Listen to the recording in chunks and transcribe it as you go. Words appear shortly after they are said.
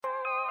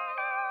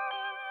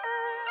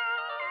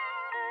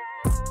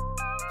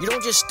You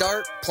don't just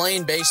start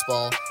playing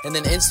baseball and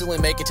then instantly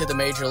make it to the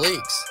major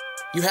leagues.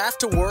 You have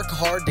to work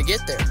hard to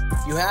get there.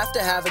 You have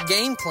to have a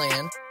game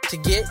plan to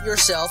get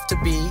yourself to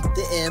be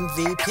the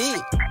MVP.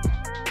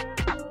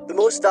 The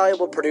Most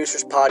Valuable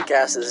Producers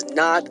podcast is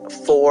not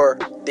for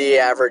the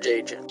average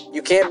agent.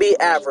 You can't be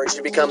average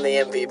to become the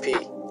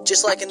MVP.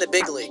 Just like in the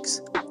big leagues.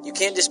 You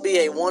can't just be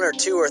a 1 or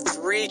 2 or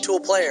 3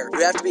 tool player.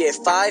 You have to be a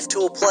 5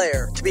 tool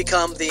player to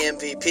become the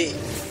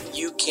MVP.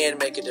 You can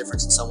make a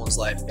difference in someone's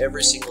life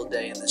every single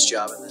day in this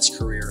job, in this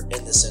career,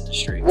 in this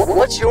industry.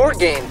 What's your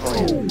game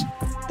plan?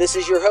 This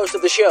is your host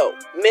of the show,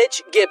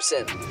 Mitch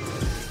Gibson.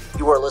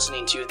 You are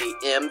listening to the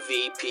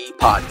MVP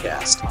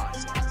Podcast.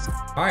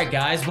 All right,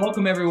 guys.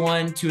 Welcome,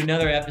 everyone, to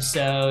another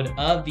episode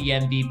of the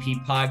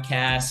MVP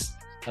Podcast.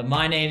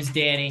 My name's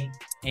Danny,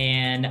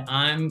 and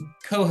I'm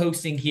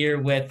co-hosting here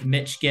with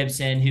Mitch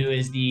Gibson, who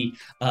is the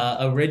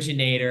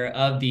originator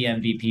of the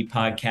MVP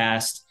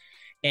Podcast.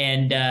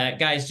 And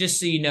guys, just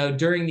so you know,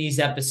 during these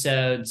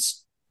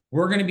episodes,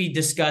 we're going to be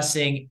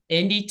discussing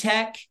indie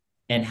tech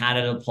and how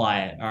to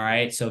apply it. All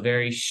right. So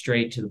very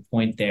straight to the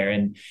point there.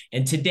 And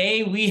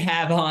today we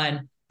have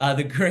on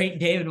the great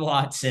David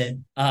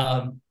Watson.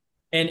 And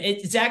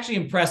it's actually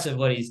impressive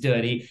what he's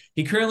doing.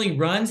 He currently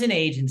runs an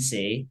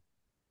agency.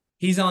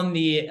 He's on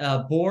the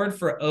board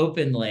for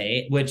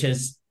Openly, which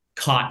has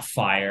caught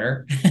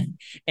fire.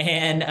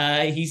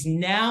 And he's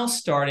now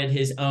started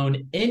his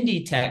own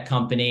indie tech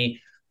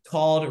company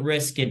called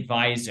Risk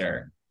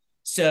Advisor.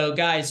 So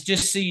guys,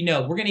 just so you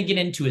know, we're going to get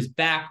into his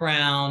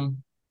background,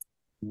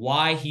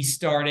 why he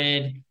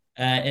started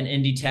an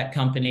indie tech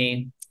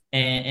company.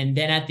 And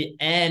then at the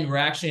end, we're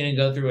actually going to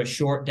go through a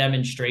short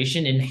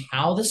demonstration and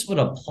how this would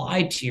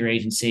apply to your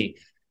agency.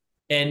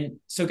 And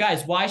so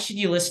guys, why should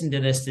you listen to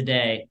this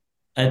today?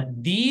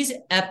 These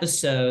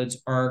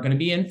episodes are going to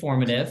be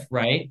informative,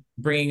 right?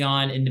 Bringing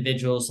on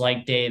individuals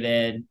like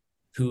David,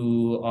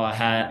 who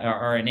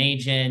are an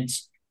agent,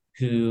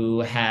 who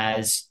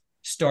has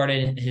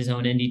started his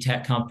own indie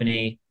tech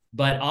company,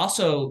 but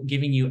also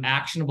giving you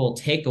actionable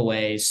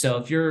takeaways. So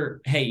if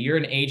you're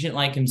an agent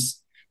like him,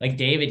 like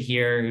David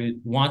here, who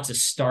wants to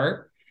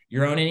start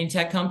your own indie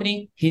tech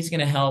company, he's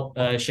going to help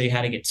show you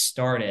how to get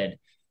started.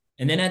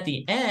 And then at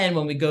the end,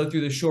 when we go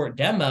through the short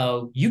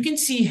demo, you can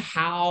see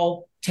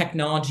how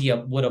technology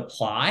would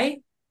apply.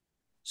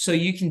 So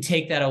you can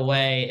take that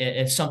away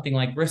if something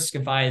like Risk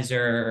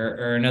Advisor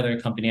or another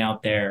company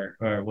out there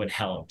would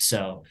help.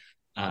 So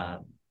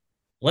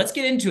let's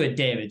get into it,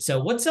 David.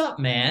 So what's up,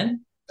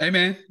 man? Hey,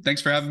 man.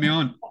 Thanks for having me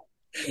on.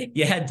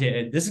 Yeah,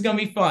 dude. This is going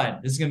to be fun.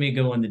 This is going to be a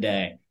good one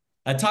today.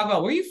 Talk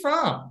about where you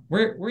from?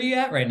 Where are you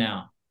at right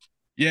now?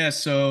 Yeah,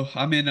 so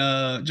I'm in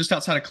just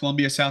outside of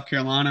Columbia, South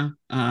Carolina.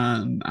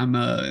 I'm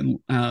in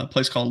a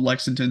place called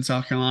Lexington,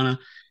 South Carolina.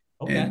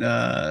 Okay.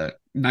 And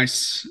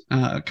nice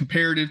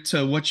comparative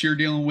to what you're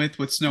dealing with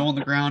snow on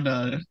the ground.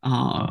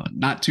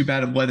 Not too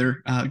bad of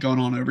weather going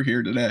on over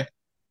here today.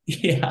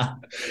 Yeah.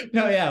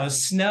 No, yeah, it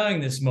was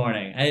snowing this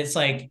morning. And it's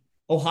like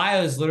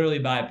Ohio is literally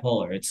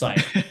bipolar. It's like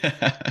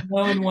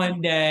snowing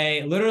one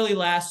day, literally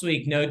last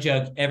week, no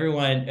joke.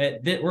 Everyone,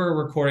 we're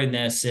recording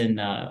this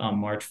on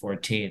March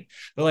 14th,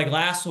 but like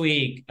last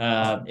week,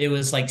 it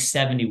was like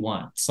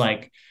 71. It's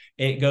like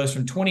it goes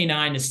from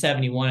 29 to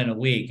 71 in a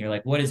week. You're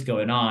like, what is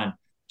going on?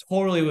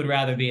 Totally would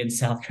rather be in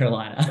South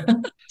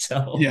Carolina.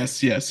 So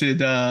yes.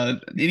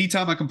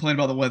 Anytime I complain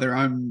about the weather,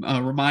 I'm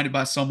reminded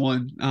by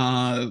someone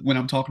when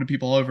I'm talking to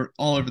people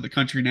all over the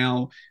country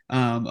now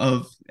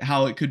of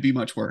how it could be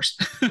much worse.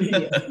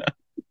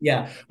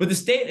 Yeah. But the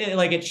state,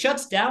 it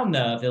shuts down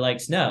though if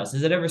it snows.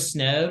 Has it ever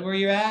snowed where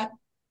you're at?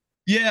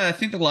 Yeah, I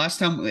think the last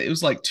time it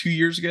was like 2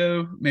 years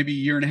ago, maybe a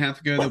year and a half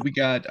ago, that we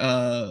got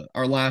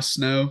our last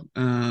snow.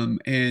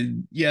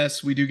 And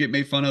yes, we do get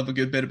made fun of a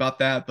good bit about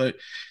that, but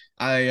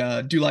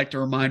I do like to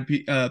remind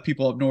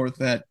people up north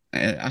that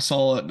I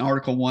saw an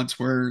article once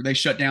where they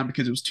shut down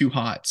because it was too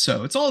hot.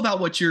 So it's all about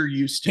what you're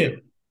used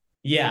to.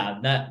 Yeah,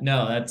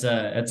 that's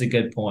a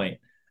good point.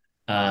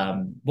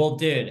 Well,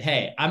 dude,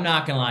 hey, I'm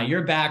not gonna lie,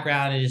 your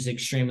background is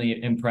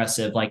extremely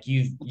impressive. Like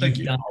you've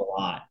done a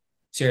lot,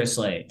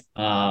 seriously.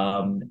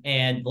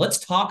 And let's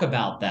talk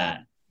about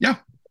that. Yeah.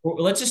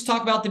 Let's just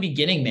talk about the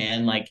beginning,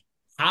 man. Like,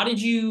 how did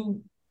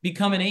you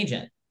become an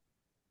agent?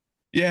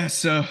 Yeah,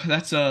 so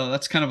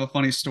that's kind of a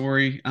funny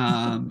story.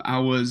 I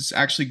was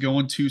actually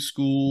going to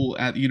school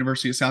at the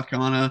University of South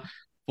Carolina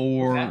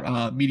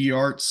for media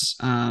arts.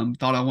 Thought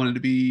I wanted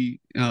to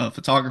be a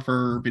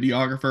photographer or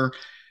videographer,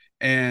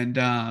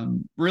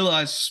 and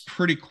realized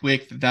pretty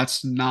quick that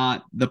that's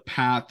not the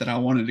path that I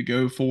wanted to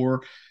go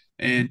for.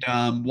 And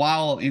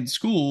while in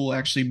school, I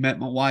actually met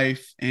my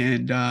wife,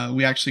 and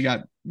we actually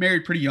got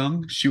married pretty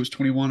young. She was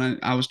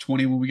 21, I was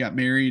 20 when we got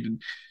married.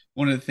 And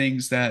one of the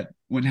things that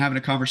when having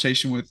a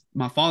conversation with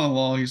my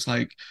father-in-law, he's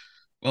like,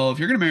 well, if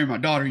you're going to marry my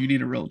daughter, you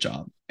need a real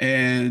job.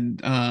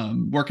 And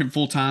working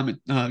full-time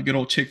at good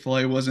old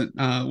Chick-fil-A wasn't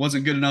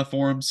good enough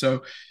for him.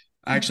 So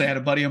I actually had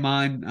a buddy of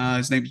mine.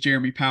 His name's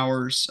Jeremy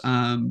Powers.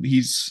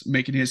 He's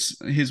making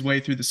his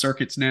way through the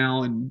circuits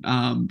now,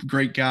 and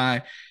great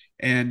guy.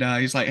 And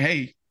he's like,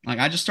 hey, Like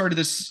I just started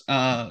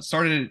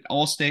started at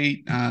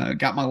Allstate,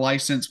 got my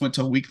license, went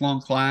to a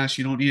week-long class.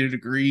 You don't need a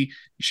degree.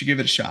 You should give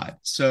it a shot.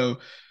 So,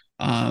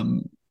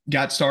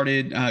 got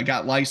started,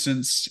 got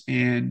licensed,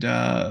 and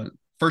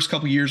first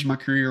couple of years of my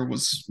career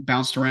was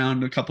bounced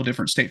around a couple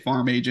different State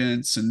Farm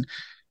agents, and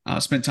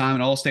spent time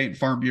at Allstate and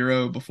Farm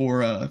Bureau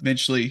before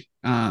eventually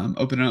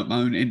opening up my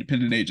own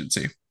independent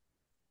agency.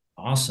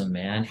 Awesome,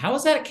 man. How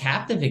was that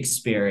captive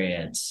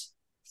experience?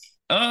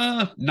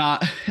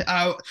 Not,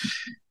 I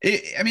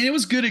mean, it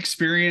was good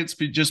experience,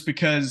 but just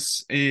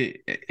because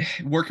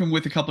working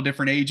with a couple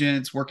different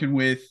agents, working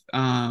with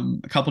a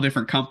couple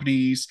different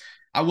companies.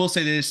 I will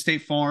say this: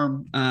 State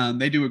Farm,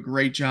 they do a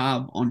great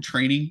job on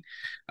training,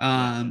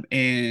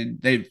 and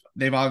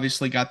they've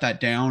obviously got that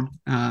down.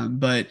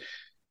 But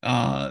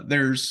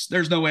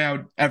there's no way I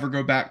would ever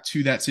go back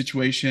to that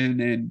situation,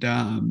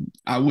 and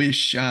I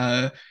wish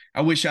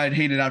I'd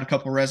handed out a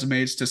couple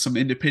resumes to some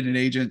independent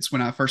agents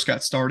when I first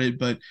got started,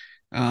 but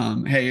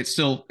hey, it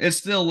still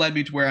led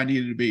me to where I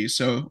needed to be.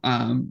 So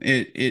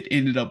it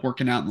ended up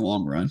working out in the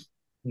long run.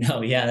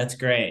 No, yeah, that's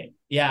great.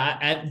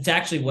 Yeah, it's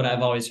actually what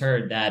I've always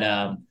heard,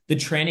 that the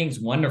training's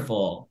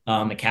wonderful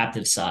on the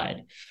captive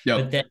side. Yep.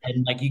 But then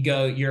like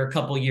you're a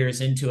couple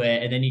years into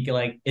it, and then you get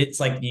like, it's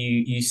like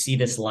you see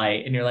this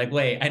light and you're like,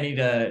 wait, I need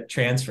to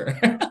transfer.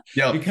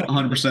 Yep,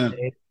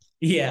 100%.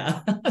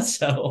 Yeah.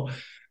 So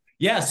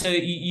yeah, so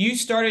you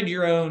started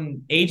your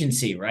own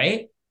agency,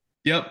 right?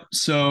 Yep.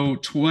 So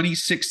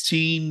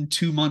 2016,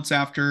 2 months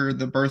after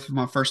the birth of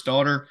my first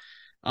daughter,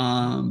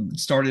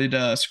 started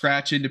a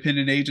scratch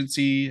independent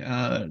agency.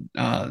 Name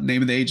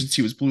of the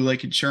agency was Blue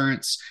Lake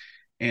Insurance,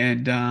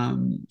 and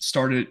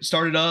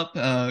started up.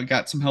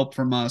 Got some help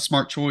from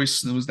Smart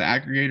Choice. That was the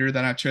aggregator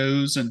that I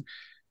chose, and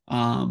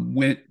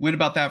went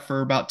about that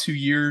for about 2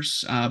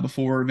 years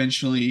before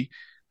eventually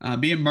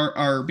being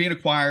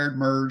acquired,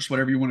 merged,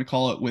 whatever you want to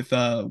call it, with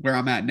where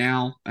I'm at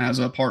now as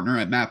a partner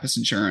at Mappus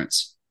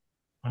Insurance.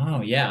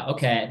 Oh yeah.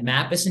 Okay.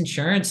 Mappus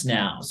Insurance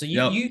now. So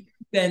Yep. you've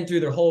been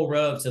through the whole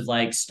ropes of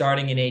like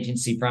starting an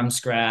agency from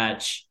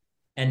scratch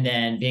and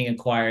then being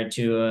acquired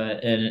to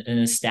an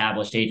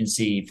established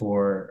agency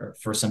for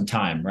some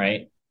time,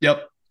 right?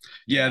 Yep.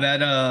 Yeah,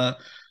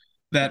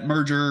 that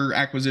merger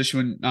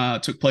acquisition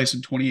took place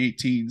in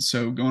 2018.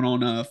 So going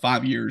on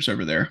 5 years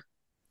over there.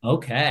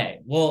 Okay.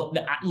 Well,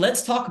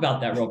 let's talk about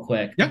that real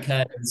quick, Yep.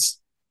 because,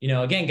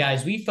 again,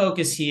 guys, we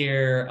focus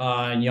here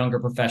on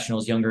younger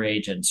professionals, younger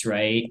agents,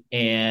 right?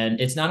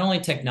 And it's not only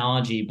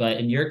technology, but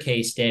in your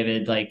case,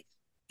 David, like,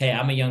 hey,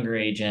 I'm a younger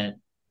agent.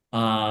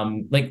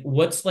 Like,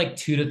 what's like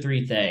 2 to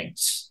 3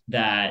 things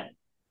that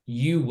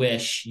you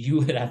wish you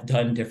would have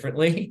done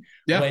differently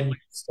when you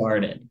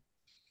started?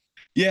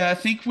 Yeah, I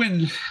think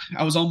when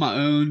I was on my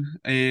own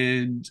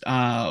and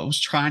I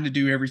was trying to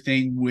do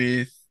everything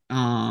with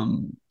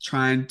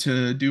trying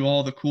to do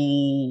all the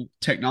cool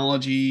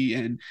technology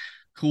and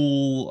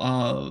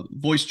cool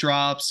voice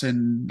drops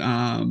and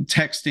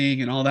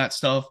texting and all that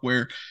stuff,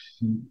 where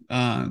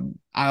I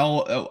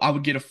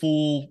would get a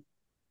full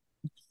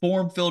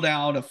form filled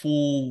out, a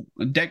full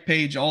deck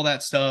page, all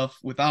that stuff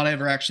without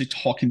ever actually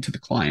talking to the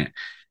client.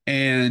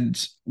 And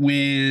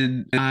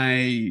when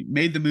I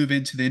made the move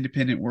into the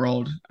independent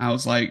world, I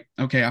was like,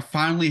 okay, I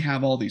finally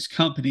have all these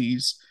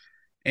companies.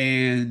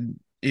 And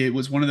it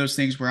was one of those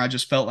things where I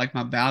just felt like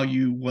my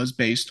value was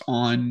based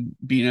on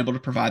being able to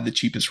provide the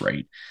cheapest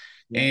rate.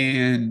 Yeah.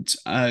 And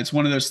it's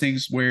one of those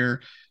things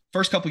where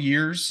first couple of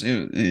years,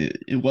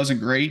 it wasn't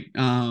great.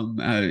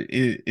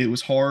 It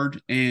was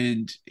hard.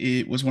 And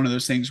it was one of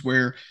those things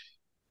where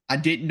I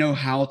didn't know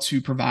how to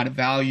provide a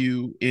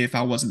value if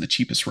I wasn't the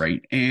cheapest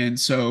rate. And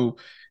so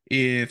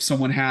if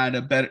someone had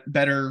a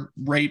better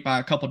rate by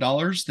a couple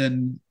dollars,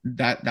 then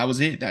that was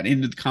it. That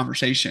ended the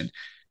conversation.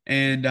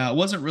 And it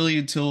wasn't really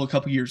until a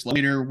couple years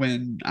later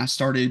when I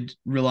started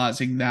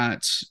realizing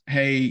that,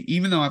 hey,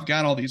 even though I've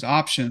got all these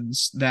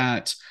options,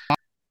 that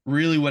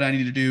really what I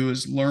need to do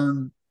is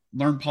learn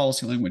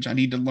policy language. I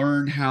need to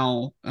learn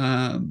how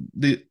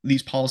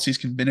these policies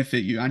can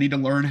benefit you. I need to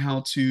learn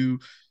how to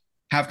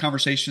have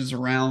conversations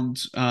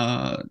around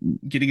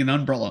getting an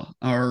umbrella,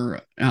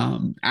 or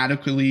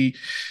adequately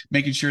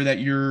making sure that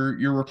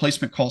your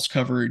replacement cost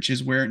coverage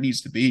is where it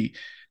needs to be.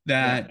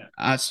 That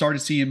I started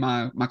seeing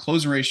my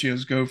closing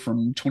ratios go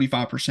from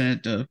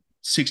 25% to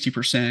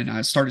 60%.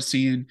 I started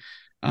seeing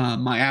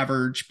my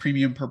average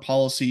premium per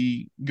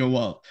policy go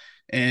up.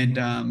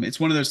 And it's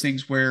one of those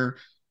things where,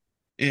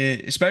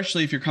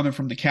 especially if you're coming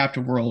from the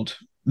captive world,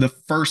 the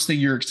first thing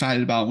you're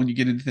excited about when you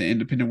get into the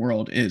independent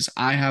world is,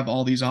 I have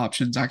all these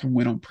options. I can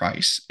win on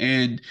price.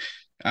 And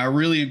I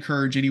really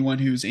encourage anyone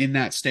who's in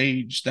that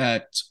stage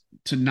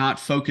to not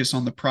focus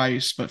on the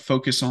price, but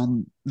focus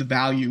on the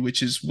value,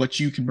 which is what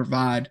you can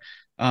provide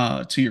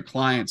to your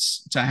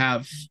clients to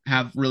have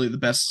really the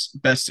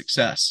best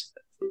success.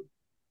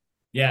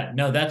 Yeah,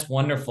 no, that's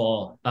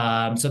wonderful.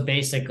 So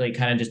basically,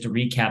 kind of just to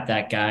recap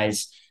that,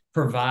 guys,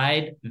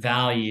 provide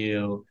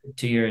value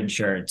to your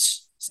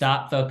insureds.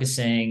 Stop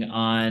focusing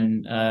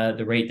on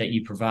the rate that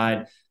you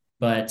provide,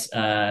 but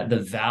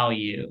the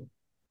value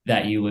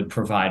that you would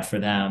provide for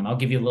them. I'll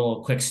give you a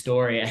little quick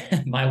story.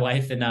 My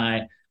wife and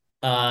I,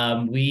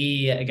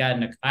 I got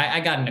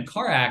in a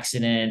car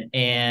accident,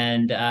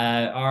 and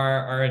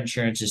our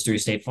insurance is through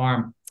State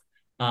Farm.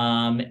 We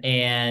Hold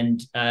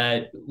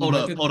went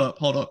up, through. hold up,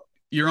 hold up.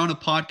 You're on a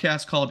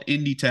podcast called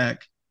Indie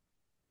Tech,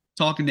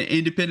 talking to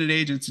independent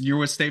agents, and you're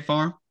with State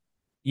Farm.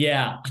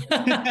 Yeah,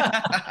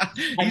 I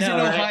He's in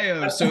know, right?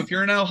 Ohio. So if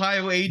you're an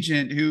Ohio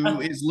agent who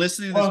is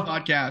listening to this Well,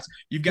 podcast,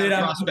 you've got dude,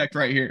 a prospect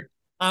right here.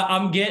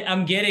 I'm getting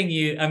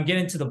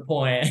to the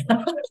point,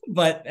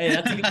 but hey,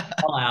 that's a good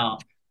call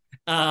out.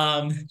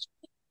 Um,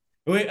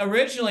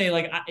 originally,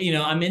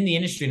 I'm in the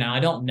industry now. I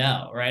don't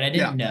know, right? I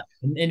Yeah. didn't know.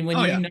 And when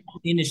Oh you yeah. know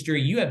the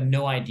industry, you have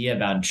no idea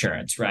about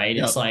insurance, right?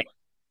 It's Yep.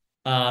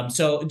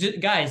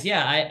 like, guys,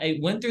 yeah, I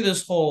went through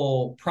this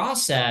whole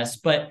process,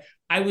 but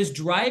I was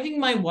driving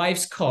my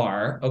wife's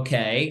car,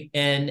 okay,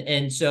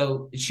 and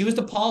so she was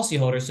the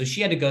policyholder, so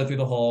she had to go through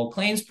the whole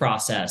claims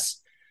process.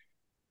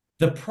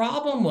 The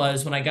problem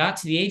was when I got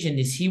to the agent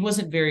is he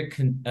wasn't very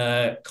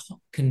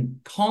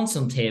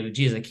consultative.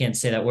 Geez, I can't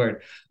say that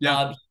word.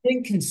 Yeah. He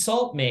didn't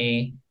consult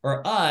me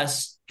or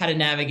us how to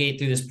navigate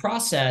through this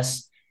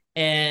process.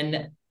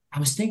 And I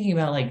was thinking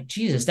about like,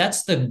 Jesus,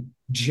 that's the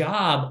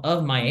job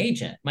of my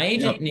agent. My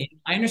agent, Yep.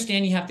 I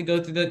understand you have to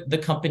go through the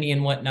company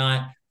and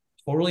whatnot.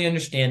 Totally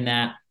understand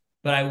that.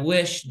 But I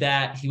wish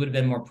that he would have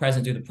been more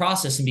present through the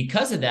process. And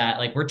because of that,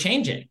 like we're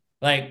changing.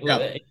 Like,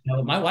 Yep.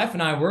 my wife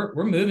and I, we're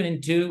moving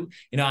into,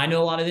 I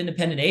know a lot of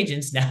independent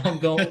agents now. I'm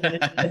going with an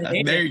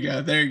independent There agent. you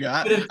go. There you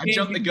go. Could have I changed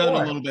jumped the gun a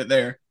before. little bit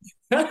there.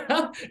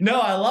 No,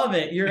 I love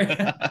it.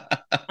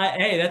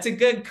 Hey, that's a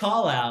good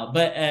call out.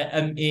 But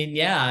I mean,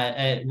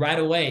 yeah, right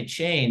away it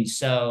changed.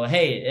 So,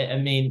 hey, I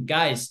mean,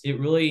 guys, it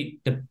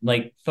really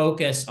like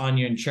focus on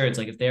your insurance.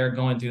 Like if they're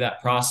going through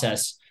that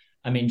process,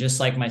 I mean,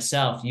 just like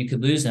myself, you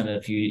could lose them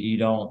if you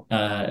don't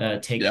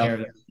take care Yeah. of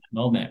them in that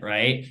moment,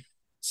 right?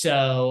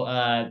 So,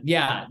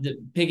 yeah, the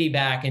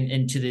piggyback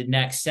into the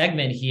next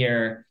segment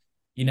here.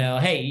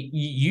 Hey,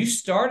 you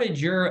started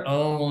your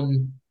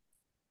own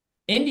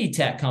indie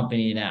tech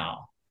company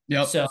now.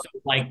 Yep. So,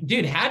 like,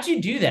 dude, how'd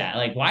you do that?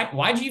 Like,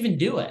 why'd you even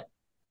do it?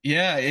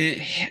 Yeah,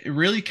 it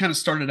really kind of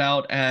started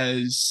out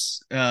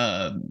as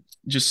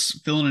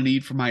just filling a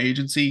need for my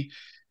agency.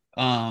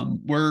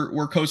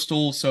 We're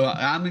coastal, so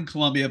I'm in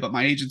Columbia, but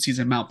my agency's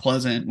in Mount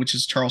Pleasant, which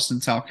is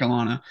Charleston, South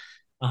Carolina.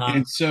 Uh-huh.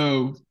 And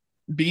so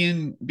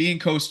being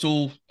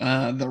coastal,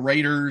 the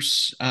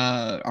Raiders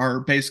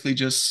are basically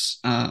just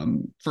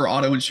for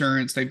auto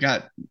insurance.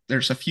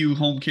 There's a few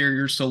home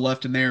carriers still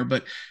left in there,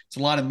 but it's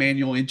a lot of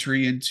manual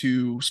entry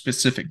into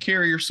specific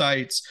carrier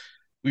sites.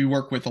 We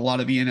work with a lot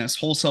of E&S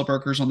wholesale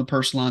brokers on the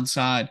personal line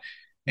side,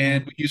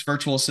 and we use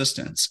virtual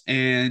assistants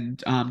and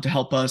to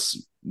help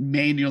us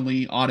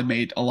manually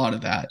automate a lot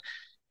of that.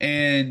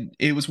 And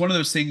it was one of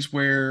those things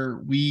where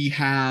we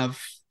have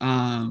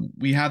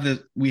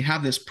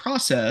this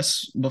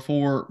process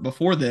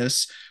before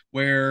this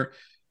where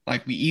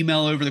like we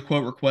email over the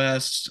quote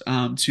request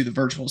to the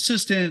virtual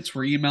assistants.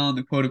 We're emailing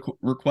the quote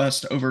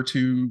request over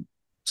to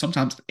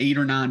sometimes 8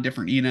 or 9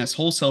 different E&S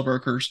wholesale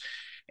brokers,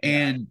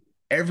 and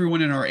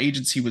everyone in our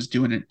agency was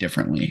doing it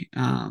differently.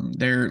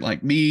 They're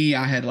like me.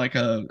 I had like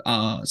a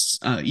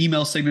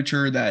email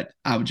signature that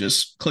I would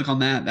just click on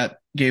that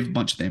gave a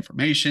bunch of the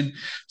information.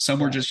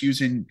 Some were just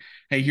using,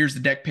 hey, here's the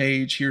deck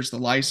page, here's the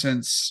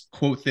license,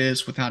 quote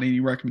this without any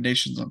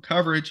recommendations on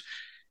coverage.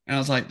 And I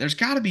was like, there's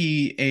got to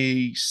be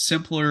a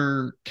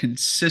simpler,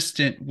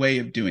 consistent way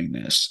of doing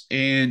this.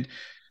 And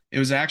it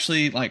was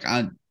actually like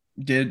I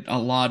did a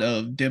lot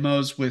of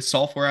demos with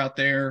software out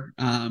there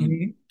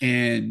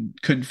and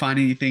couldn't find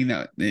anything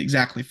that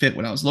exactly fit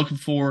what I was looking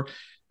for.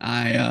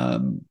 I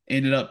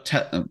ended up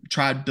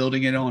tried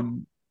building it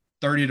on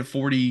 30 to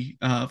 40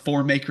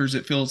 form makers,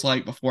 it feels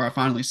like, before I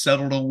finally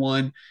settled on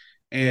one,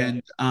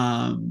 and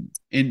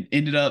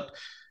ended up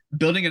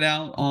building it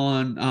out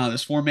on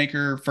this form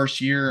maker.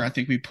 First year, I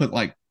think we put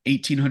like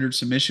 1,800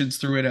 submissions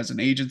through it as an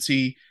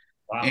agency.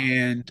 Wow.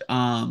 And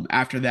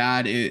after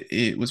that,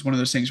 it was one of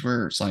those things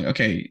where it's like,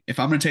 okay, if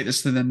I'm going to take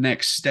this to the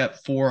next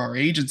step for our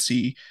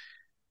agency,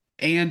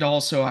 and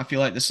also I feel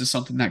like this is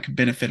something that could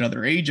benefit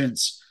other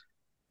agents,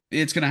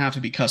 it's going to have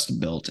to be custom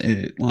built.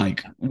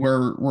 Like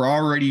we're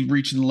already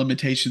reaching the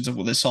limitations of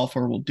what this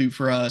software will do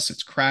for us.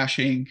 It's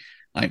crashing.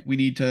 Like we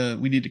need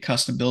to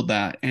custom build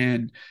that.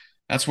 And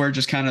that's where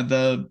just kind of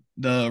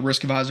the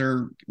Risk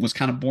Advisor was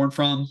kind of born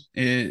from.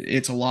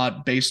 It's a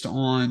lot based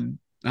on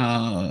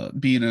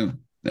being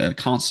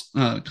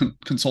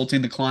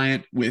consulting the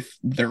client with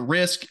their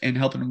risk and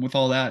helping them with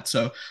all that.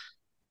 So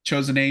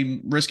chose the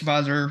name Risk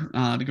Advisor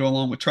to go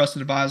along with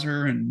Trusted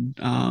Advisor, and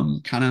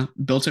kind of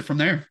built it from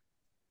there.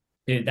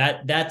 Dude,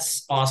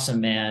 that's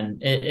awesome, man.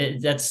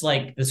 That's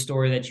like the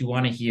story that you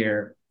want to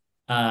hear.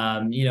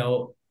 Talk to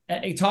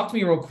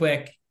me real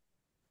quick,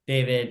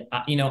 David.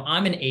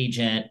 I'm an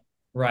agent,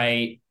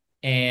 right?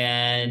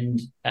 And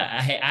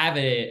I have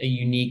a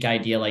unique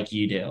idea like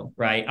you do,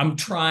 right? I'm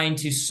trying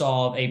to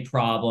solve a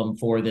problem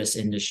for this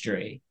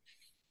industry.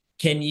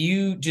 Can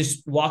you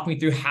just walk me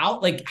through how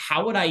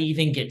would I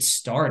even get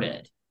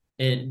started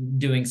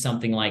doing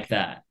something like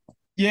that?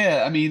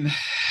 Yeah,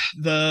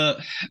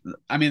 the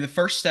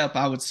first step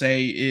I would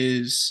say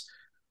is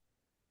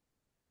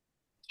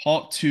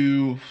talk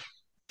to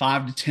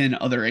 5 to 10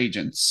 other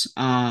agents.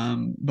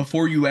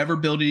 Before you ever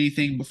build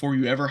anything, before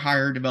you ever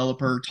hire a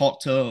developer,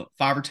 talk to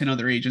 5 or 10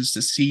 other agents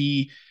to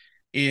see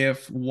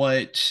if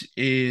what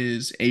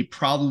is a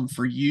problem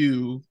for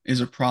you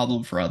is a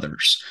problem for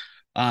others.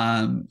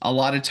 A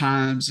lot of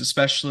times,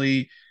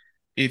 especially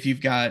if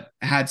you've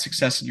had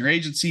success in your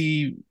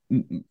agency,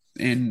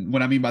 and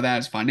what I mean by that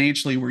is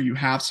financially, where you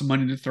have some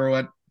money to throw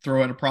at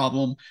a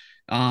problem,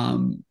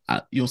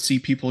 you'll see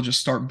people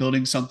just start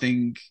building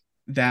something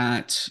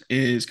that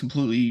is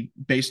completely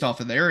based off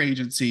of their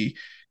agency.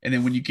 And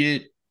then when you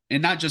get,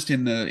 and not just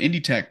in the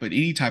indie tech, but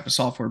any type of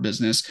software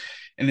business,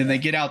 and then they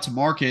get out to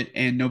market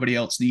and nobody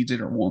else needs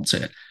it or wants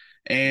it.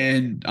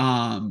 And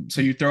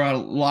so you throw out a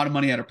lot of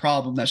money at a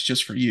problem that's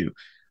just for you.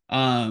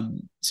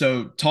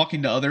 So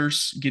talking to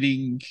others,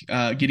 getting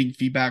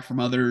feedback from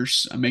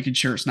others, making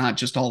sure it's not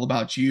just all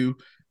about you,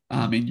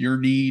 and your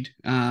need,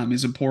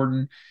 is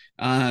important.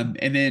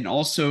 And then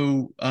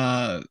also,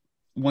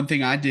 one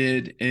thing I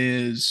did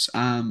is,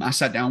 I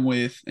sat down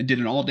and did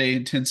an all-day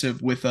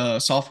intensive with a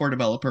software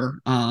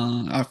developer,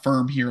 a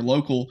firm here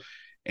local,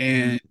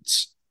 and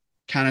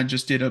kind of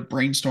just did a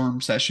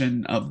brainstorm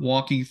session of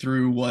walking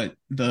through what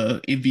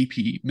the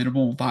MVP,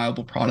 minimal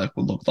viable product,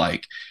 would look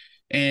like.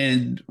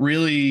 And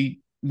really,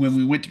 when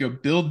we went to go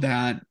build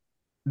that,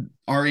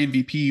 our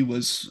MVP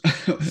was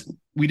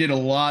we did a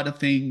lot of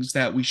things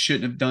that we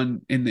shouldn't have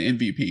done in the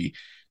MVP.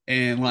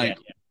 And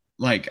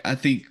I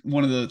think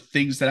one of the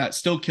things that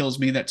still kills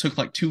me, that took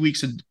like 2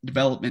 weeks of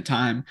development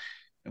time,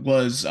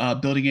 was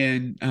building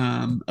in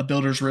a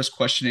builder's risk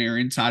questionnaire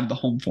inside of the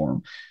home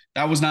form.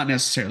 That was not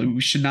necessarily,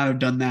 we should not have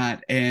done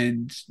that.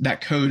 And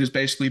that code has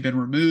basically been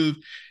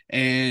removed.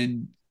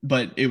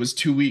 But it was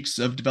 2 weeks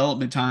of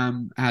development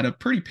time at a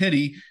pretty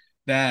penny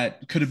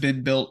that could have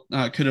been built,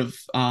 could have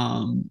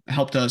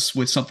helped us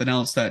with something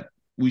else that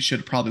we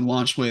should have probably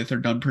launched with or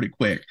done pretty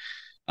quick.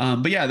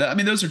 But yeah,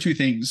 those are two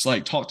things.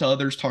 Like, talk to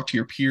others, talk to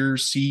your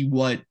peers, see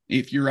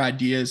if your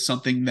idea is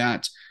something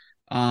that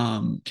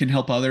can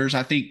help others.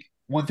 I think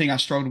one thing I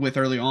struggled with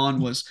early on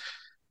was,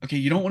 okay,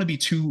 you don't want to be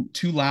too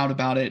loud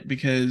about it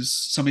because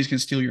somebody's going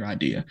to steal your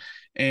idea.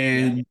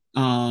 And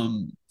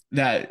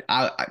that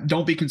I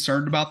don't be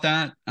concerned about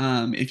that.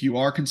 If you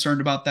are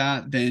concerned about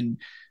that, then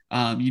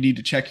you need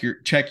to check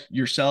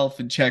yourself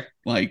and check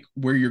like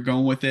where you're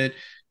going with it.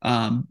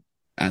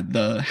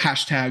 The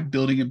hashtag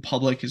building in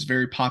public is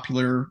very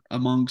popular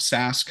among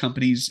SaaS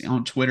companies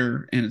on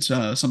Twitter, and it's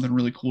something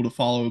really cool to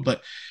follow.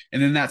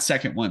 And then that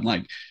second one,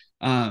 like,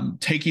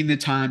 taking the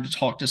time to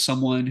talk to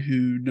someone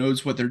who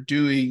knows what they're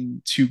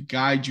doing to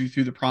guide you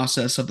through the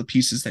process of the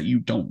pieces that you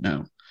don't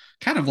know.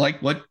 Kind of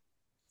like what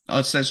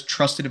us as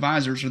trusted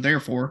advisors are there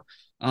for,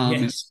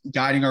 is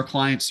guiding our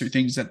clients through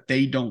things that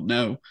they don't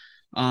know,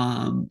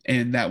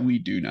 and that we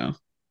do know.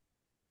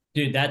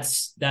 Dude, that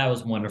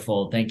was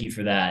wonderful. Thank you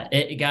for that.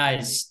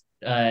 Guys,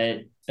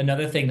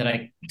 another thing that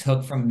I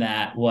took from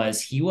that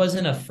was he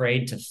wasn't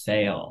afraid to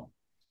fail.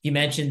 He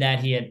mentioned that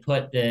he had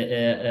put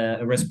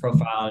a risk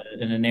profile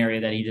in an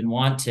area that he didn't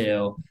want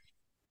to.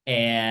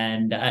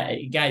 And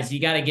guys, you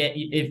got to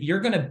if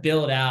you're going to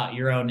build out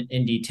your own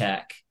indie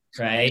tech,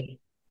 right,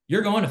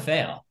 you're going to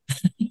fail.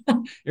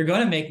 You're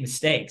going to make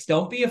mistakes.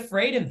 Don't be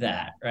afraid of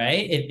that,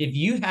 right? If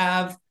you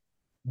have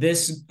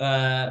this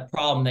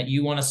problem that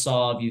you want to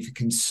solve, you've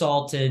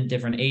consulted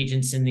different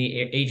agencies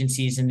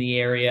in the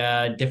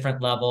area,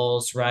 different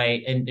levels,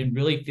 right? And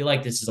really feel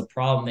like this is a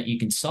problem that you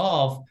can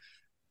solve.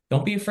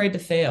 Don't be afraid to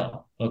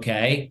fail.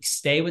 Okay.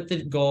 Stay with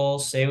the goal,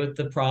 stay with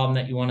the problem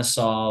that you want to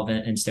solve,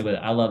 and stay with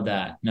it. I love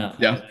that. No.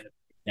 Yeah.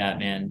 Yeah,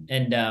 man.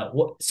 And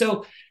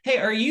so, hey,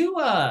 are you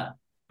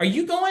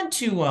going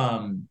to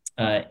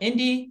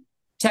Indie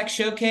Tech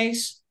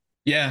Showcase?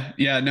 Yeah.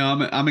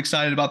 No, I'm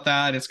excited about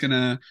that. It's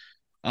gonna,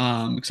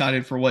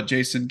 excited for what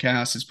Jason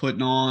Cass is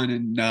putting on,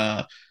 and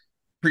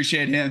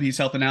appreciate him. He's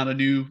helping out a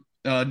new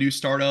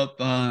startup,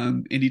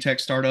 indie tech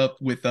startup,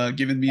 with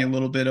giving me a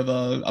little bit of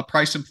a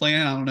pricing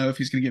plan. I don't know if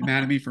he's going to get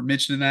mad at me for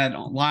mentioning that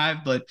on live,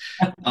 but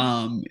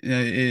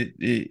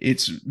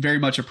it's very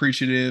much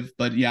appreciative.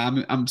 But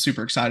yeah, I'm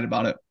super excited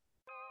about it.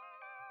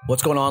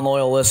 What's going on,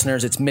 loyal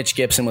listeners? It's Mitch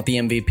Gibson with the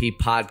MVP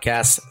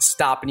Podcast,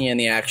 stopping you in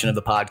the action of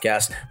the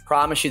podcast.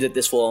 Promise you that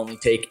this will only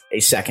take a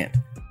second.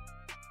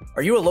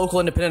 Are you a local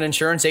independent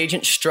insurance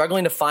agent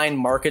struggling to find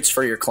markets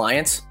for your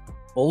clients?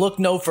 Well, look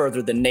no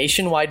further than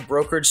Nationwide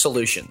Brokerage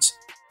Solutions.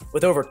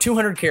 With over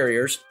 200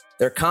 carriers,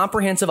 their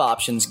comprehensive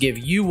options give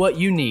you what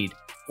you need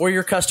for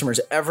your customers'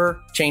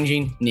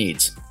 ever-changing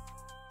needs.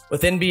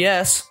 With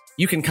NBS,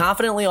 you can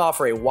confidently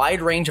offer a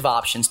wide range of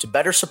options to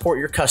better support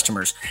your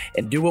customers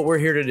and do what we're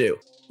here to do: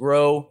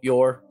 grow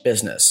your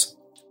business.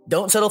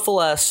 Don't settle for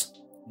less.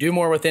 Do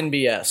more with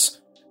NBS.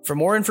 For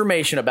more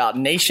information about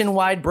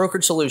Nationwide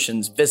Brokerage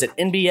Solutions, visit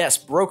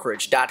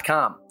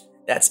nbsbrokerage.com.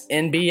 That's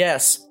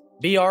NBS,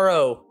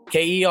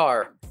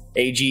 BROKER,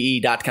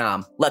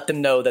 age.com. Let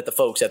them know that the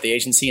folks at the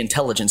Agency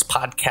Intelligence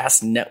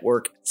Podcast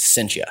Network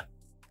sent you.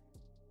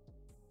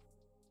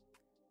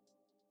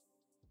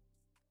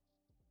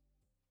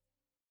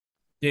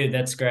 Dude,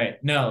 that's great.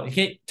 No,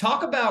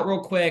 talk about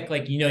real quick,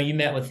 like, you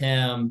met with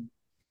him.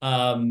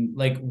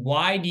 Like,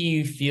 why do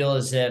you feel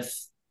as if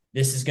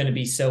this is going to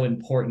be so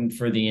important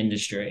for the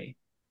industry?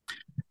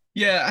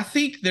 Yeah, I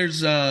think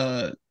there's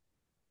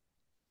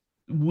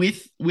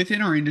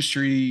within our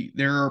industry,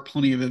 there are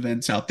plenty of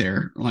events out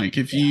there. Like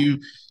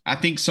I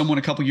think someone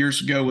a couple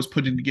years ago was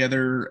putting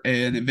together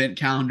an event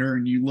calendar,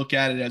 and you look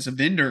at it as a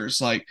vendor,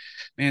 it's like,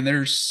 man,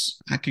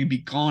 I could be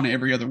gone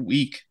every other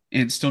week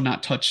and still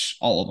not touch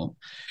all of them.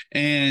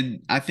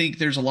 And I think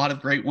there's a lot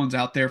of great ones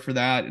out there for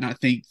that. And I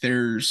think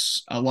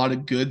there's a lot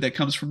of good that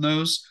comes from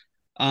those.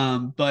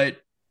 But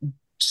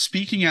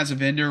speaking as a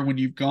vendor, when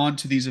you've gone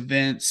to these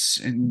events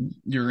and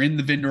you're in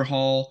the vendor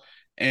hall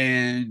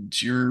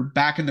and you're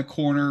back in the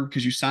corner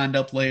because you signed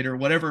up late or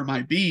whatever it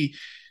might be,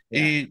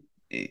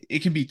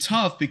 it can be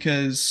tough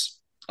because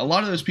a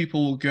lot of those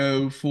people will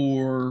go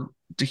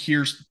to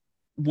hear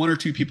one or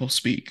two people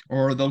speak,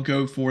 or they'll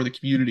go for the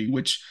community,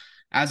 which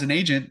as an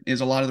agent is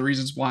a lot of the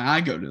reasons why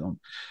I go to them.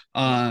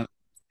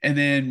 And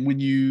then when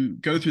you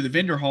go through the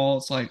vendor hall,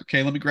 it's like,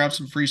 okay, let me grab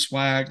some free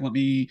swag. Let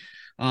me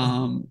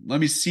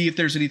see if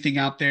there's anything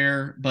out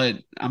there, but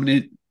I'm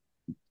going to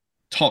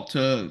talk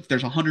to, if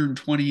there's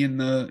 120 in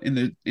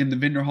the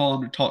vendor hall, I'm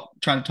going to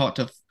try to talk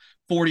to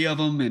 40 of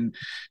them. And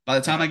by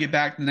the time I get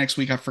back the next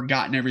week, I've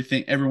forgotten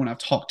everyone I've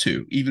talked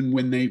to, even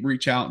when they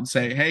reach out and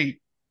say, hey,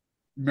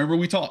 remember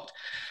we talked.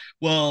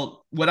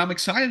 Well, what I'm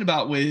excited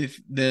about with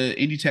the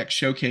Indie Tech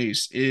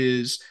Showcase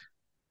is,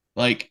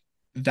 like,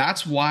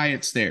 that's why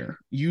it's there.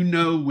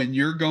 When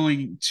you're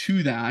going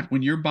to that,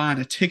 when you're buying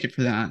a ticket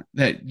for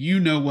that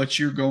you know what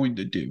you're going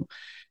to do.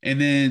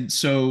 And then,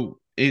 so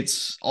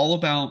it's all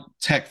about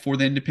tech for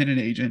the independent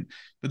agent.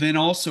 But then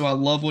also I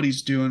love what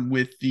he's doing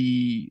with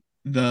the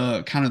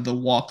kind of the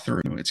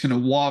walkthrough.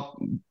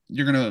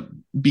 You're going to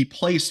be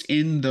placed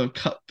in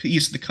the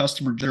piece of the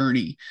customer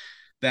journey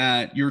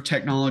that your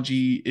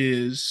technology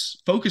is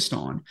focused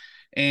on.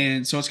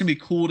 And so it's going to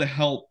be cool to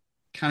help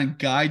kind of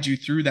guide you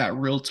through that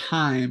real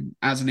time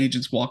as an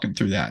agent's walking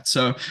through that.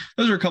 So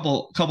those are a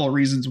couple of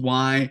reasons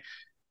why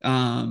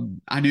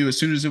I knew as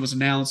soon as it was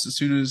announced, as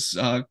soon as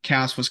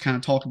Cass was kind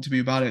of talking to me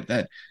about it,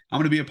 that I'm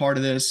going to be a part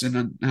of this,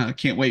 and I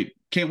can't wait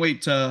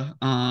to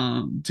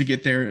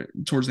get there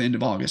towards the end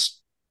of August.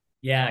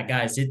 Yeah,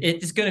 guys,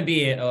 it's going to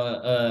be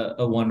a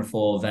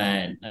wonderful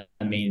event.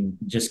 I mean,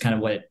 just kind of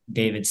what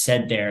David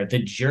said there, the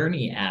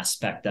journey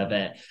aspect of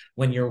it,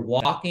 when you're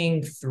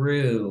walking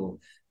through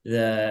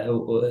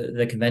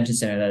the convention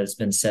center that has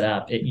been set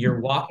up, you're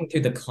walking through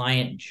the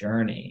client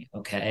journey,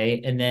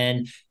 okay? And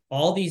then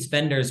all these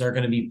vendors are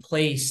going to be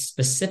placed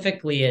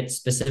specifically at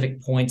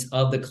specific points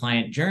of the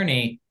client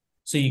journey,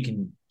 so you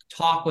can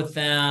talk with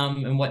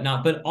them and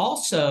whatnot. But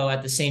also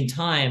at the same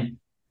time,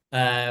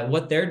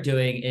 what they're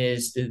doing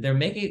is they're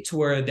making it to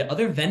where the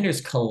other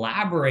vendors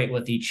collaborate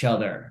with each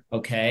other.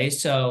 Okay.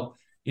 So,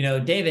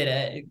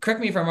 David, correct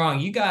me if I'm wrong.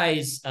 You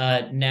guys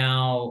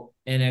now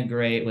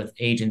integrate with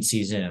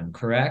Agency Zoom,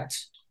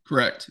 correct?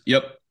 Correct.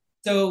 Yep.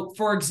 So,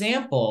 for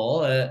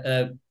example,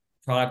 a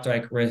product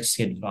like Risk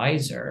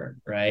Advisor,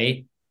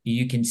 right?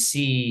 You can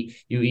see,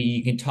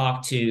 you can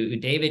talk to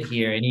David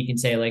here, and you can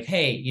say, like,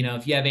 hey,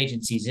 if you have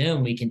Agency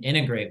Zoom, we can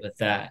integrate with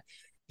that.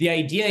 The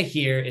idea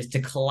here is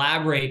to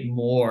collaborate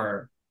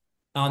more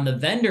on the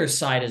vendor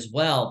side as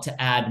well,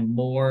 to add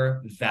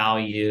more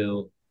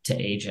value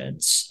to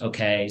agents.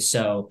 Okay.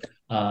 So,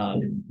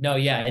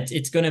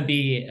 it's going to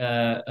be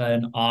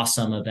an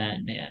awesome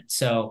event, man.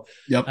 So,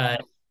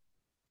 yep.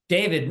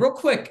 David, real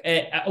quick,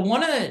 I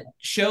want to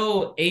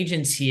show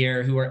agents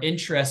here who are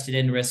interested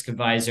in Risk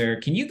Advisor.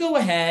 Can you go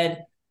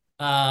ahead,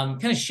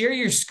 kind of share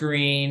your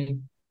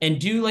screen and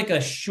do like a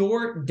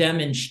short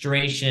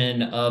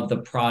demonstration of the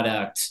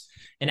product?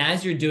 And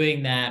as you're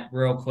doing that,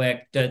 real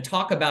quick, to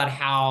talk about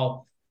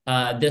how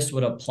this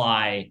would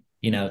apply,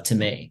 to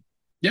me.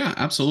 Yeah,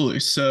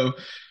 absolutely. So,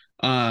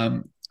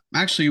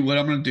 actually, what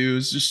I'm going to do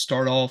is just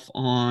start off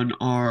on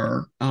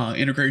our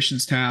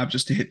integrations tab,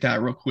 just to hit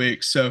that real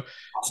quick. So,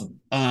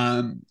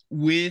 awesome.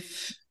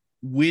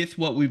 With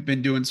what we've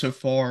been doing so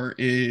far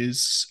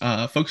is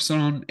focusing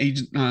on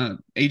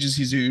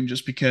Agency Zoom,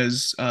 just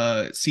because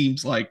it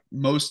seems like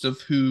most of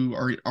who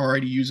are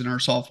already using our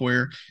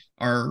software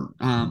are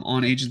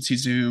on Agency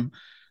Zoom,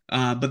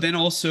 but then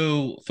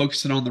also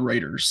focusing on the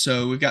raters.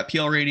 So we've got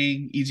PL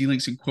Rating, Easy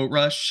Links, and Quote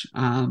Rush.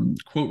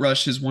 Quote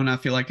Rush is one I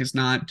feel like is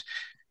not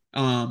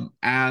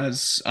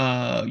as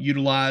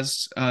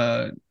utilized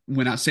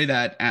when I say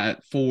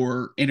that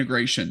for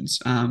integrations.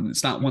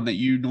 It's not one that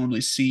you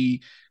normally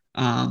see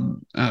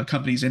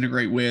companies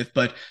integrate with,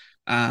 but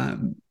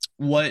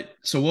what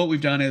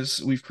we've done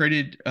is we've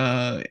created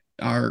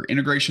our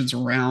integrations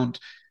around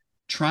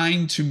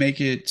trying to make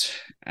it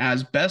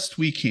as best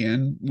we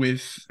can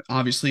with,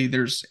 obviously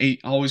there's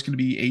always going to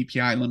be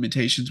API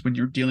limitations when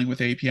you're dealing with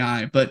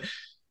API, but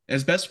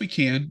as best we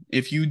can,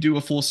 if you do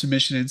a full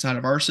submission inside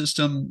of our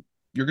system,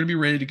 you're going to be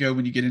ready to go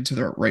when you get into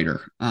the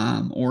rater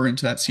or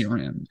into that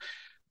CRM.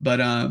 But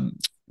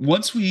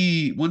once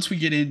we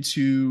get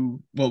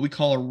into what we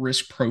call a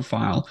risk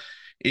profile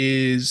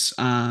is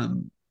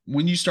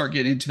when you start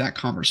getting into that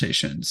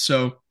conversation.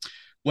 So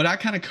what I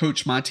kind of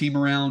coach my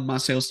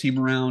sales team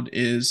around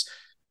is,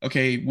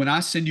 okay, when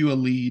I send you a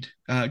lead,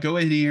 go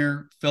in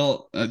here, you're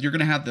going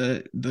to have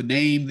the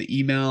name, the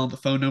email, the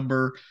phone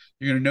number.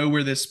 You're going to know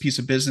where this piece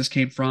of business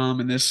came from.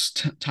 And this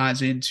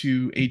ties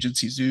into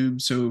Agency Zoom.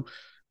 So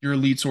your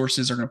lead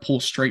sources are going to pull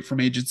straight from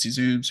Agency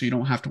Zoom. So you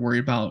don't have to worry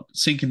about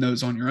syncing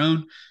those on your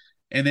own.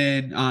 And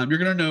then you're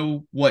going to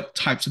know what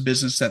types of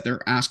business that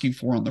they're asking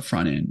for on the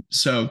front end.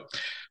 So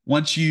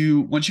once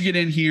you get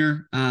in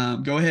here,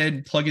 go ahead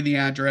and plug in the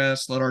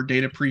address, let our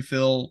data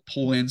pre-fill,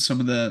 pull in some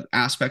of the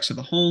aspects of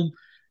the home.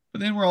 But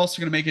then we're also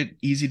going to make it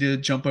easy to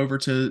jump over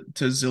to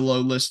the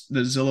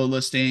Zillow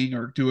listing,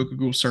 or do a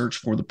Google search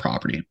for the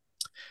property.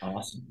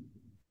 Awesome.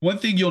 One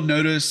thing you'll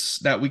notice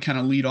that we kind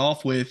of lead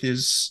off with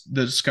is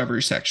the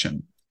discovery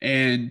section.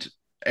 And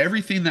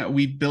everything that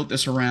we built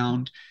this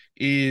around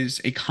is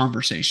a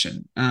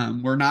conversation.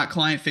 We're not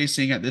client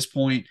facing at this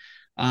point.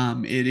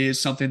 It is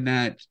something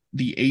that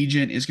the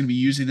agent is going to be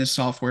using this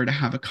software to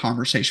have a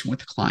conversation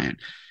with the client.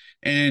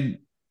 And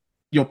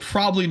you'll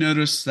probably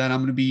notice that I'm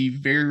going to be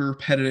very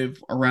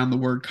repetitive around the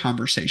word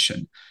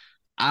conversation.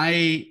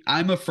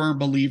 I'm a firm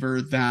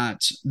believer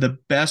that the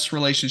best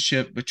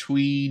relationship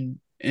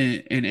between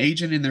an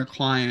agent and their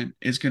client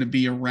is going to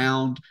be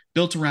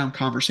built around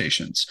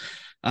conversations.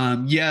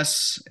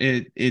 Yes,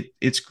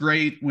 it's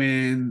great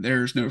when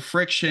there's no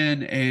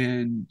friction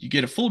and you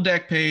get a full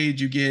deck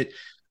page, you get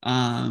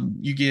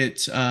the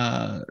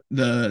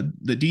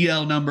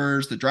DL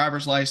numbers, the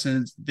driver's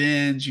license,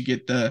 VINs, you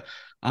get the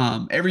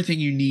everything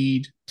you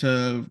need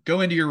to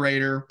go into your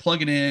rater,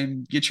 plug it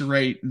in, get your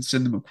rate, and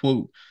send them a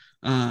quote.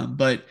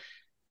 But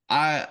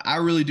I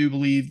really do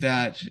believe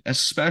that,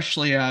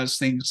 especially as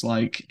things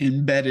like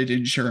embedded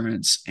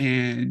insurance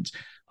and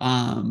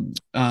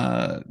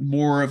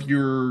more of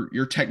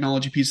your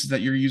technology pieces that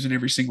you're using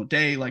every single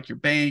day, like your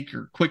bank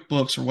or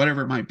QuickBooks or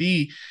whatever it might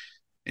be,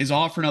 is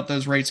offering up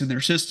those rates in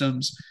their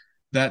systems,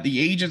 that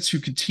the agents who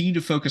continue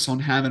to focus on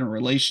having a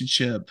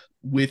relationship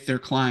with their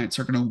clients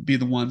are going to be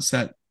the ones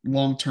that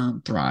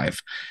long-term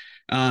thrive.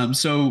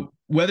 So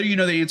whether you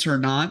know the answer or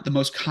not, the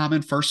most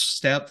common first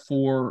step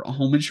for a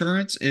home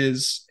insurance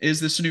is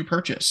this a new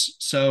purchase?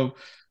 So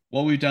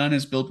what we've done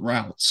is build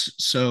routes.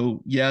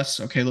 So yes,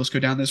 okay, let's go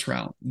down this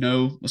route.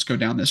 No, let's go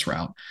down this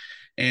route.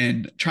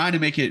 And trying to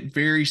make it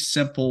very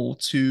simple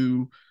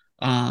to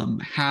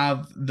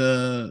have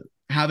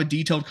a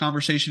detailed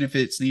conversation if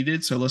it's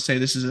needed. So let's say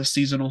this is a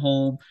seasonal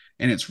home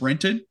and it's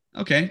rented.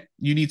 Okay,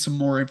 you need some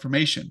more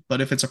information. But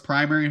if it's a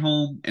primary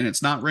home and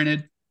it's not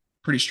rented,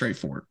 pretty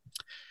straightforward.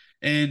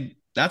 And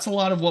that's a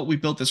lot of what we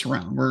built this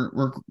around.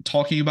 We're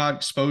talking about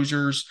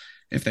exposures.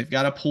 If they've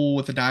got a pool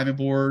with a diving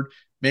board,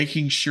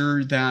 making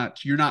sure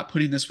that you're not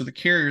putting this with a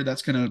carrier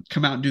that's going to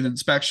come out and do the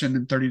inspection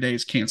in 30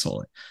 days,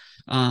 cancel it.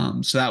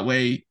 So that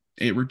way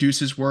it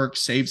reduces work,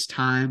 saves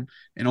time,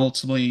 and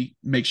ultimately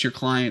makes your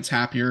clients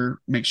happier,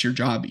 makes your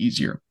job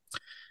easier.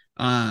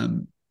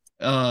 One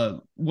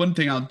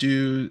thing I'll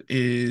do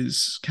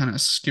is kind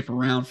of skip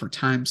around for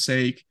time's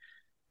sake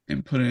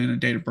and put in a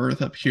date of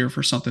birth up here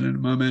for something in a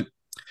moment.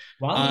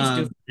 While he's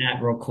doing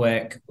that real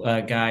quick,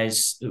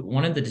 guys,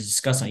 wanted to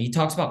discuss he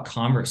talks about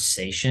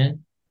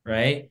conversation,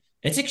 right?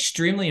 It's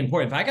extremely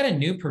important. If I got a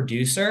new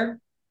producer,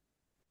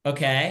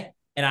 okay,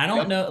 and I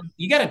don't know,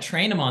 you got to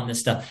train him on this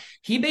stuff.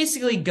 He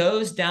basically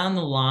goes down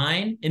the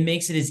line and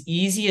makes it as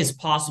easy as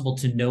possible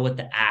to know what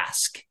to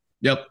ask.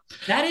 Yep.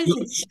 That is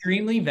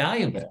extremely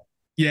valuable.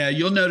 Yeah,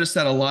 you'll notice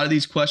that a lot of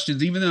these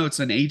questions, even though it's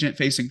an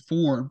agent-facing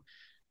form,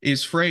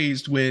 is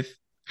phrased with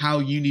how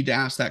you need to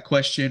ask that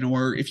question.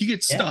 Or if you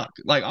get stuck,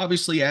 like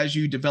obviously as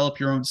you develop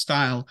your own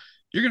style,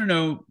 you're going to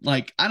know,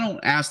 like, I don't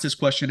ask this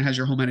question, has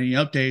your home had any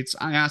updates?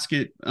 I ask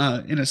it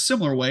in a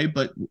similar way,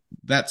 but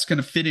that's going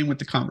to fit in with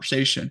the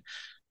conversation.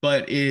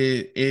 But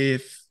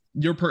if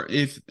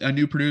a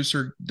new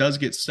producer does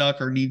get stuck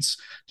or needs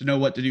to know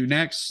what to do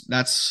next,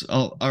 that's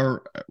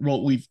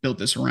what we've built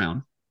this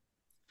around.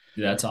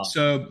 That's awesome.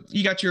 So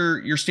you got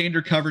your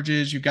standard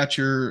coverages, you've got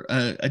your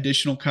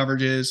additional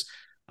coverages.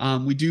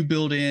 We do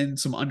build in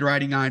some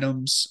underwriting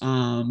items,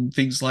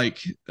 things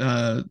like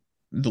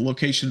the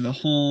location of the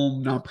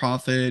home,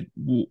 nonprofit,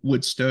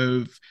 wood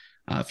stove,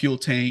 fuel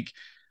tank.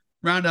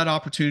 Round out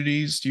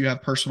opportunities. Do you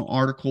have personal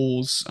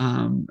articles?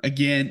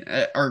 Again,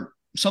 or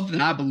something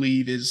that I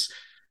believe is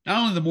not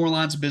only the more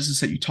lines of business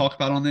that you talk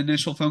about on the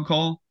initial phone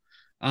call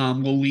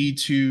will lead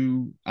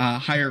to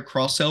higher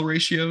cross-sell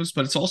ratios,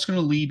 but it's also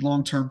going to lead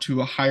long-term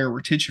to a higher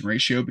retention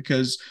ratio,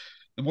 because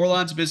the more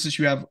lines of business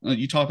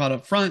you talk about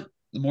up front,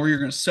 the more you're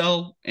going to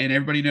sell. And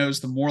everybody knows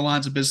the more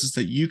lines of business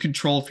that you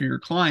control for your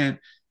client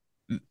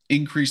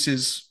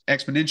increases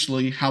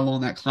exponentially how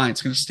long that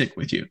client's going to stick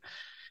with you.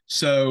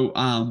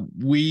 So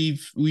we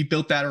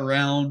built that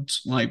around,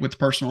 like, with the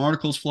personal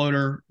articles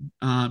floater.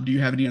 Do you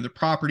have any other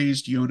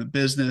properties? Do you own a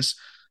business?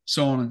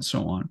 So on and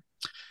so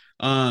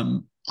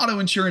on. auto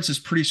insurance is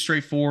pretty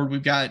straightforward.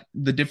 We've got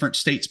the different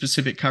state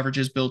specific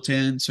coverages built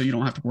in, so you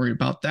don't have to worry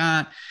about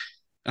that.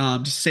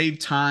 To save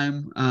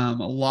time, a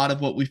lot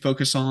of what we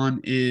focus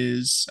on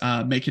is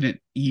making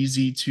it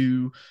easy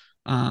to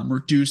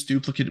reduce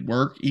duplicate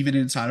work, even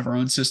inside of our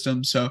own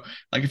system. So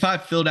like if I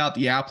filled out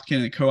the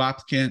applicant and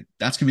co-applicant,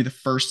 that's going to be the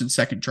first and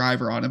second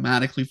driver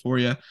automatically for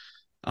you.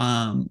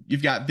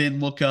 You've got VIN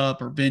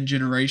lookup or VIN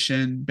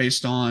generation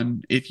based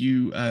on if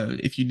you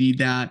need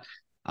that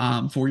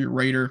for your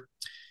rater.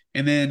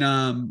 And then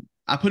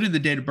I put in the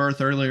date of birth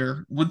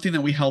earlier. One thing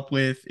that we help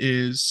with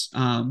is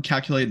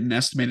calculate an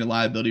estimated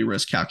liability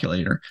risk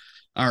calculator,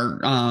 or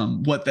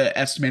what the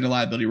estimated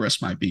liability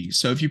risk might be.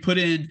 So if you put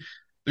in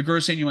the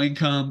gross annual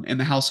income and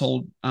the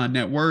household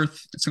net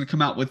worth, it's going to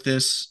come out with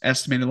this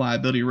estimated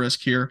liability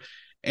risk here.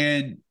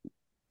 And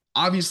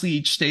obviously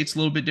each state's a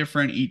little bit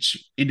different.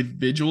 Each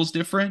individual is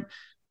different,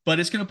 but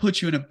it's going to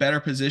put you in a better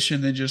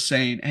position than just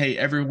saying, hey,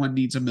 everyone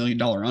needs $1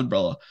 million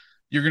umbrella.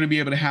 You're going to be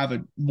able to have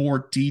a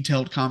more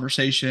detailed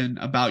conversation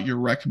about your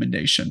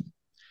recommendation.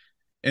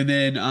 And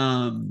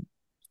then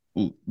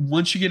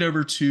once you get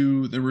over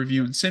to the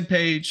review and send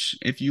page,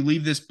 if you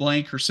leave this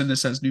blank or send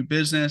this as new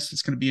business,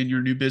 it's going to be in your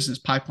new business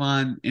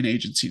pipeline in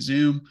Agency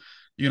Zoom.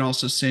 You can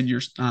also send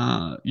your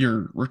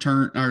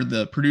return, or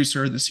the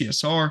producer, the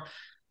CSR.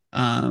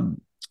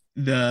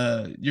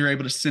 You're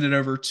able to send it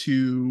over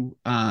to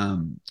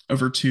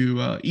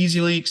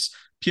EasyLinks,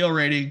 PL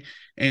Rating,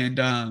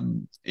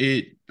 and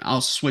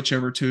I'll switch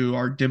over to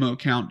our demo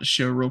account to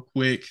show real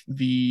quick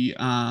the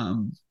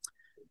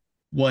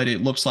what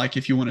it looks like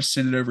if you want to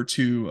send it over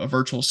to a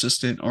virtual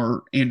assistant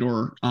or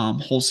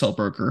wholesale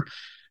broker.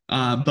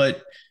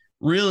 But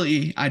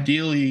really,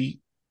 ideally,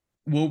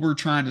 what we're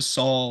trying to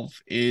solve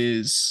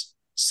is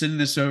sending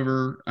this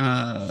over,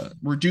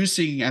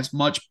 reducing as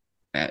much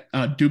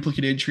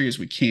duplicate entry as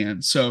we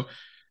can. So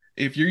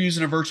if you're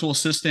using a virtual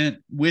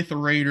assistant with a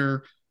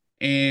rater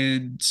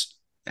and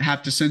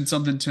have to send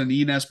something to an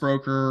E&S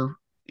broker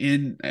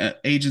in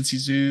Agency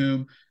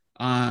Zoom,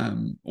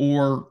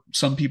 or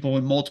some people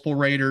in multiple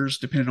raters,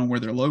 depending on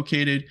where they're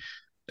located,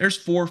 there's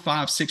 4,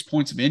 5, 6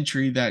 points of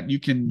entry that you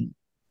can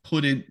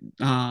put in,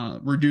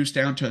 reduce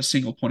down to a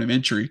single point of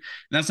entry. And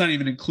that's not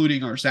even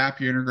including our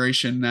Zapier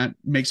integration that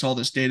makes all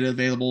this data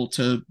available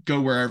to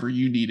go wherever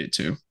you need it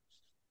to.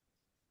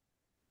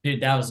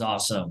 Dude, that was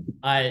awesome.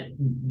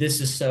 This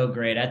is so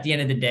great. At the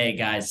end of the day,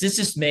 guys, this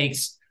just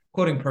makes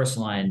quoting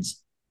personal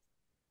lines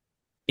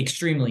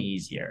extremely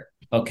easier.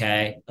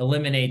 Okay.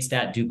 Eliminates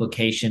that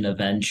duplication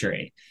of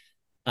entry,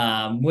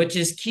 which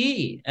is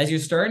key as you're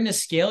starting to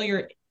scale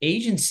your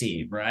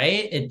agency,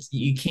 right?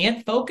 You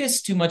can't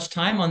focus too much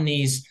time on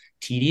these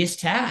tedious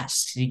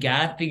tasks. You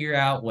got to figure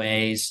out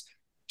ways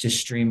to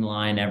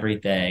streamline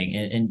everything.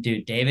 And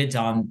dude, David's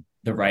on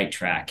the right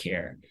track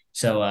here.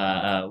 So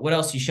what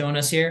else are you showing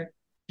us here?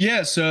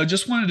 Yeah, so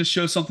just wanted to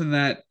show something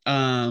that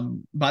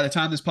by the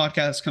time this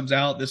podcast comes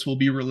out, this will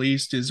be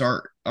released, is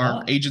our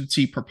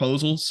agency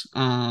proposals.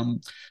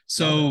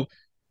 So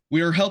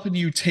we are helping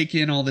you take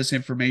in all this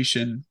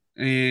information,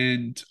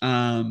 and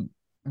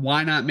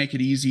why not make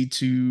it easy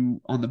to,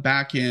 on the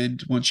back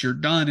end, once you're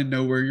done and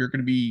know where you're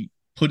going to be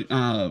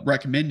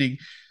recommending,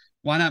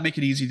 why not make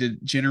it easy to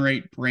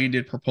generate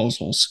branded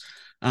proposals?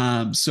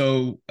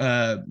 So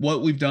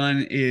what we've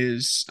done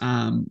is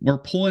we're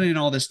pulling in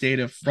all this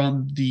data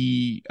from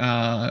the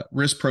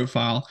risk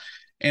profile,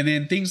 and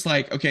then things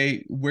like,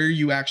 okay, where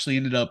you actually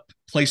ended up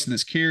placing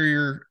this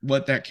carrier,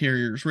 what that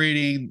carrier's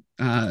rating.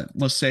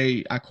 Let's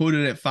say I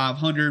quoted at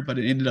 500, but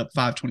it ended up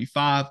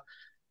 525.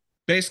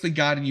 Basically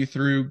guiding you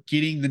through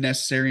getting the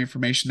necessary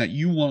information that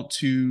you want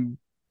to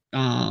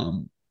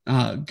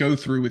go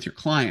through with your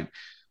client.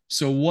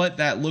 So what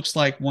that looks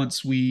like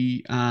once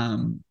we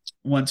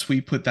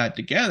put that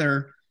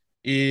together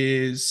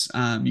is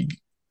you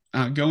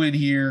go in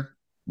here,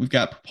 we've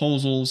got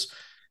proposals,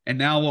 and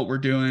now what we're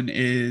doing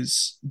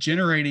is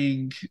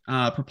generating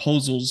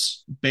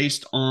proposals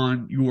based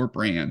on your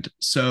brand.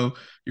 So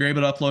you're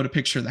able to upload a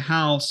picture of the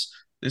house.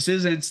 This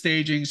is in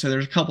staging, so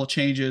there's a couple of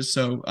changes.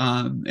 So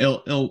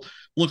it'll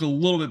look a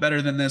little bit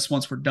better than this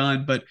once we're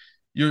done, but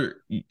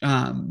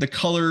the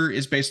color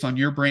is based on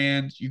your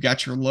brand. You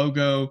got your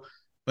logo,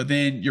 but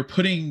then you're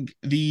putting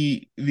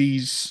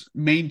these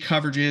main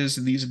coverages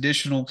and these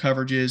additional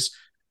coverages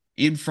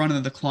in front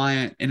of the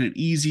client in an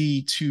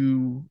easy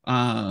to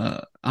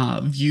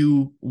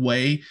view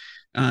way.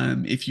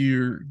 If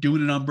you're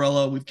doing an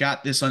umbrella, we've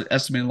got this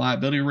estimated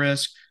liability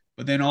risk,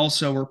 but then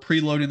also we're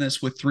preloading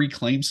this with 3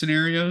 claim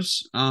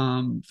scenarios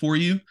for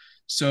you.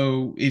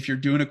 So if you're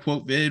doing a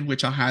quote vid,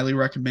 which I highly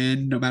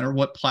recommend, no matter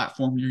what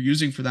platform you're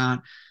using for that,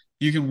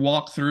 you can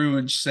walk through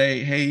and say,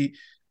 hey,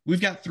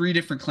 we've got 3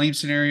 different claim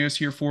scenarios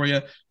here for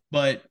you,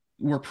 but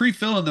we're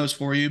pre-filling those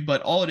for you.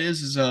 But all it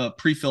is a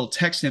pre-filled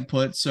text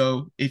input.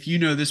 So if you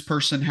know this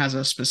person has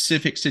a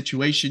specific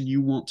situation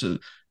you want to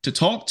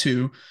talk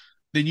to,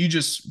 then you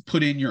just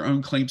put in your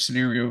own claim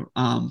scenario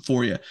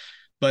for you.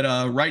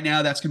 But right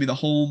now, that's going to be the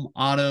home,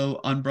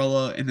 auto,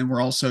 umbrella, and then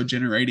we're also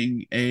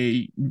generating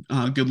a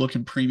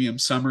good-looking premium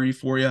summary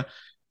for you.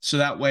 So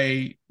that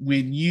way,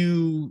 when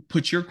you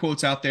put your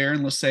quotes out there,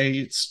 and let's say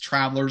it's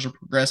Travelers or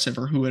Progressive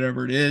or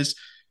whoever it is,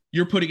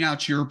 you're putting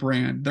out your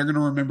brand. They're going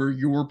to remember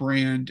your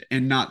brand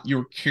and not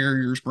your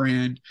carrier's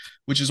brand,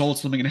 which is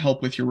ultimately going to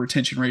help with your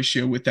retention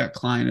ratio with that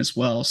client as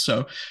well.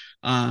 So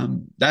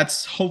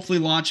that's hopefully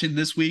launching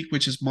this week,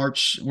 which is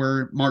March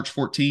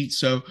 14th.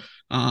 So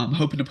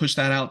hoping to push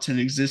that out to an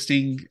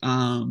existing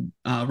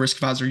Risk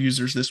Advisor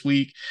users this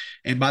week.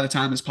 And by the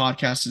time this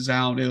podcast is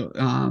out,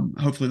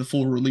 hopefully the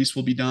full release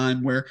will be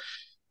done, where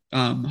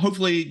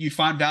hopefully you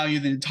find value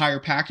in the entire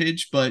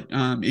package. But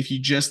if you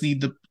just need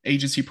the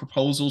agency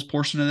proposals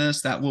portion of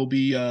this, that will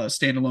be a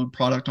standalone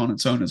product on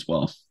its own as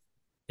well.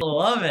 I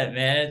love it,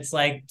 man. It's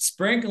like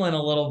sprinkling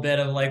a little bit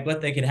of like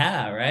what they could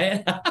have,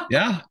 right?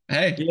 Yeah.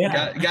 Hey,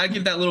 got to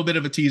give that little bit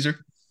of a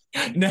teaser.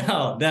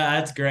 No,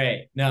 that's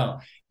great. No,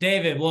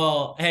 David.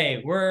 Well,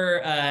 hey, we're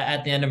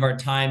at the end of our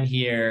time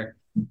here.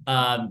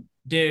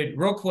 Dude,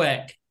 real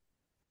quick.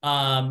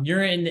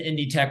 You're in the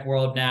indie tech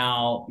world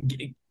now.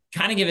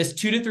 Kind of give us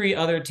 2 to 3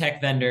 other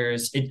tech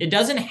vendors. It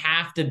doesn't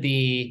have to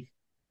be,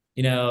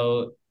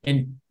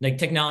 in like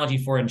technology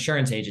for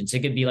insurance agents. It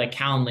could be like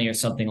Calendly or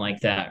something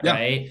like that, yeah.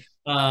 Right?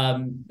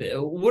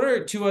 What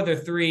are 2 other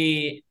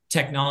 3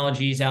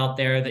 technologies out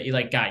there that you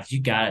like, guys,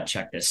 you got to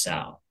check this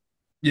out?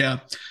 Yeah.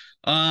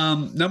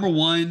 Number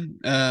one,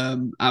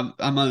 I'm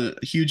a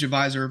huge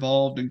Advisor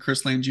Evolved and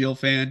Chris Langiel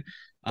fan.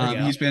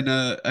 He's been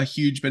a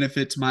huge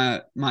benefit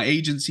to my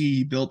agency.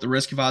 He built the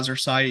Risk Advisor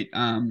site.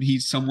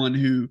 He's someone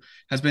who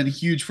has been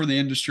huge for the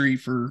industry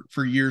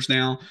for years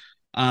now.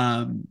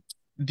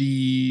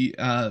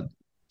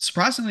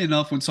 Surprisingly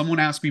enough, when someone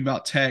asks me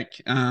about tech,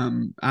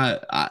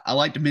 I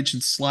like to mention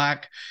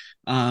Slack.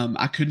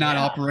 I could not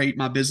operate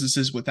my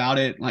businesses without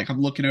it. Like, I'm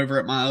looking over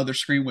at my other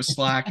screen with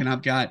Slack, and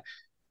I've got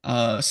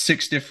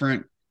 6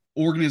 different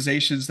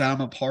organizations that I'm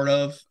a part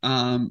of,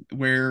 and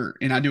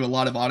I do a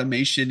lot of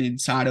automation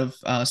inside of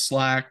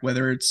Slack,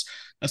 whether it's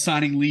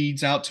assigning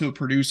leads out to a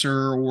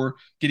producer or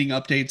getting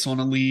updates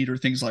on a lead or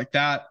things like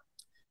that.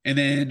 And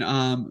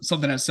then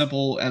something as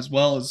simple as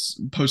well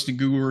as posting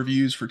Google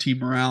reviews for team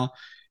morale.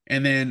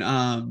 And then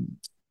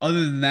other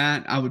than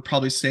that, I would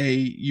probably say,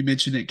 you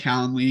mentioned it,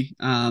 Calendly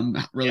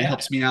really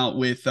helps me out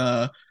with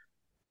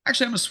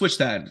actually, I'm gonna switch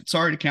that.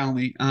 Sorry to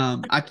Calendly.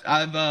 I've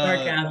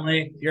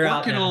Calendly. You're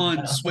working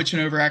on switching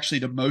over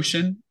actually to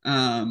Motion.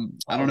 I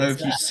don't know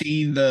if you've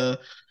seen the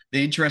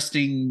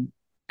interesting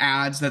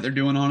ads that they're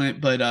doing on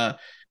it, but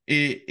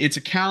it's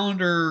a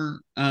calendar.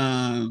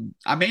 I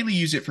mainly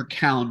use it for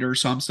calendar,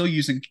 so I'm still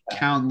using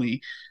Calendly.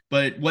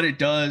 But what it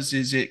does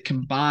is it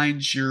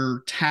combines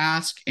your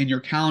task and your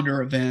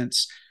calendar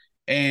events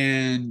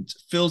and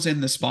fills in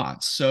the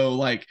spots. So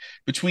like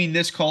between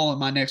this call and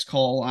my next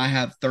call, I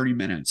have 30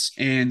 minutes.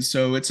 And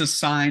so it's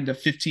assigned a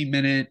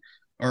 15-minute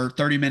or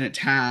 30-minute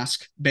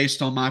task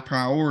based on my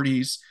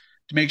priorities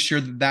to make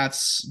sure that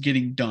that's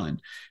getting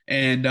done.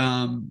 And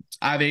I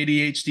have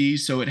ADHD,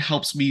 so it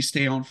helps me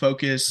stay on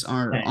focus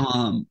or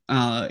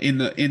in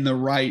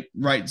the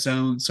right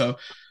zone. So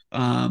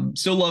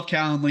still love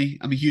Calendly.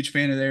 I'm a huge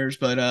fan of theirs,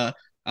 but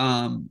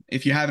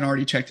if you haven't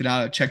already checked it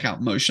out, check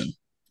out Motion.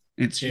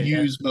 It's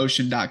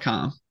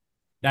usemotion.com.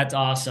 That's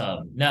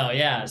awesome. No,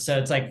 yeah. So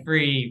it's like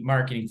free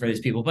marketing for these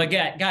people. But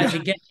guys,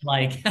 again,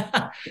 like,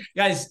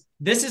 guys,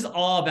 this is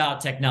all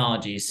about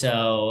technology.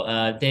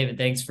 So, David,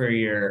 thanks for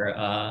your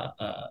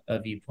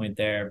viewpoint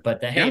there.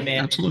 But hey,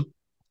 man, absolutely.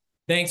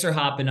 Thanks for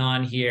hopping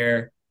on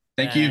here.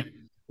 Thank you.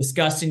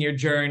 Discussing your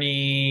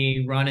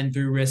journey, running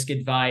through Risk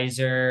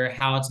Advisor,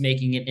 how it's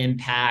making an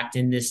impact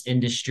in this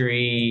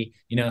industry,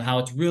 how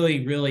it's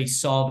really, really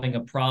solving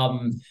a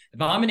problem.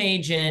 If I'm an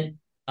agent,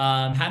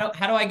 how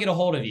do I get a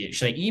hold of you?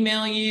 Should I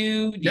email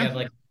you? Do you have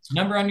like a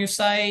number on your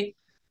site?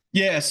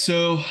 Yeah.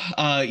 So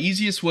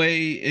easiest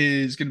way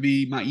is going to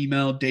be my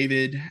email,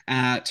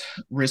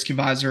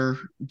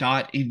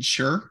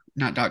 david@riskadvisor.insure,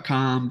 not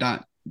 .com,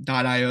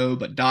 .io,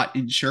 but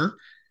 .insure.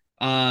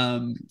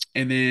 And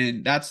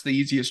then that's the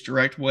easiest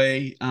direct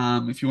way.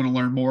 If you want to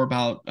learn more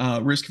about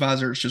Risk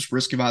Advisor, it's just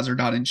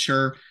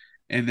riskadvisor.insure.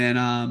 And then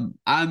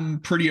I'm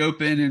pretty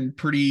open and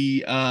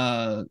pretty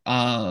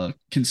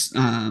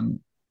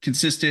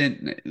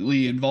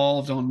consistently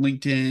involved on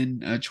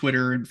LinkedIn,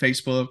 Twitter, and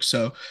Facebook.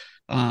 So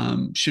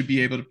should be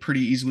able to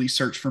pretty easily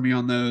search for me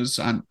on those.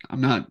 I'm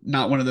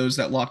not one of those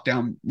that lock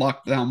down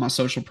my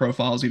social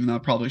profiles, even though I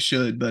probably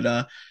should.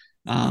 But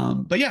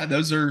yeah,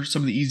 those are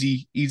some of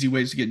the easy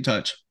ways to get in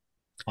touch.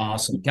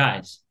 Awesome.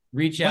 Guys,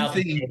 reach out.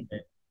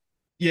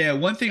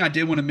 One thing I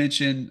did want to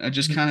mention,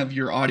 just kind of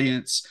your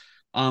audience.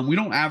 We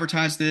don't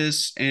advertise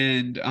this,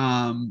 and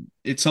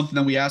it's something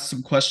that we ask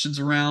some questions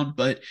around.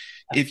 But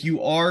if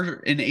you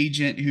are an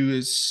agent who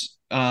is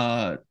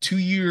 2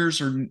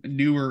 years or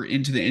newer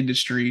into the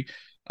industry,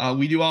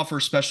 we do offer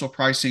special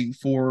pricing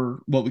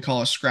for what we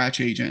call a scratch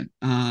agent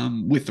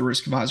with the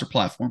Risk Advisor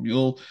platform.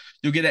 You'll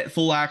get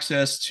full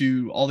access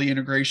to all the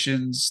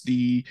integrations,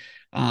 the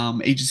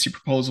agency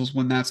proposals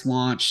when that's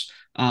launched,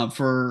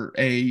 for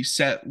a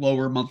set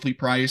lower monthly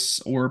price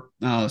or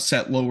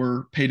set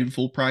lower paid in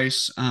full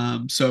price.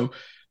 So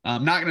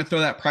I'm not going to throw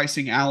that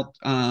pricing out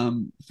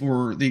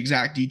for the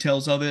exact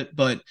details of it,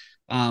 but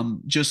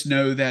just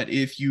know that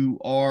if you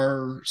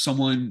are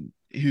someone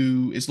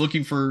who is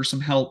looking for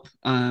some help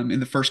in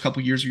the first couple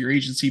of years of your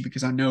agency,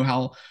 because I know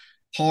how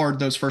hard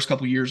those first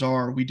couple of years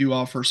are, we do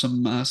offer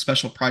some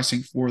special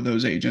pricing for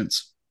those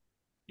agents.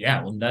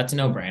 Yeah, well, that's a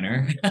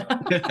no-brainer.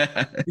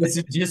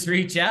 just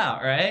reach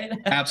out, right?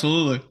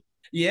 Absolutely.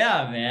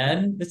 Yeah,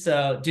 man.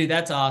 So, dude,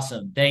 that's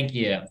awesome. Thank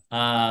you.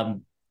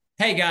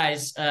 Hey,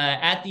 guys,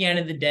 at the end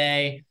of the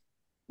day,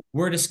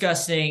 we're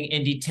discussing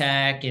indie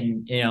tech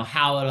and,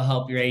 how it'll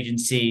help your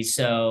agency.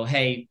 So,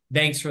 hey,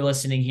 thanks for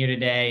listening here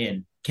today,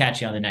 and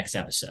catch you on the next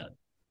episode.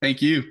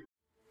 Thank you.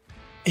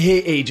 Hey,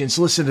 agents,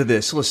 listen to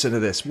this.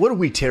 What are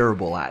we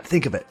terrible at?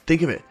 Think of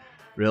it.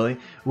 Really?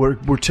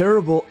 We're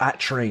terrible at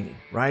training,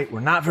 right? We're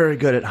not very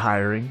good at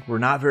hiring. We're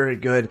not very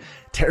good,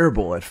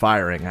 terrible at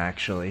firing,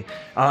 actually.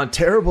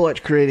 Terrible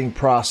at creating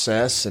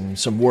process and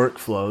some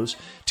workflows.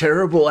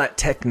 Terrible at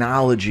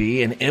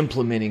technology and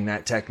implementing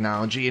that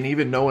technology and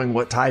even knowing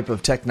what type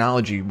of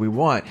technology we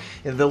want.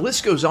 And the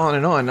list goes on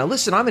and on. Now,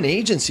 listen, I'm an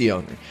agency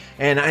owner,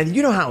 and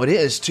you know how it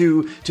is.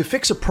 To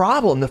fix a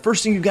problem, the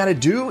first thing you got to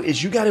do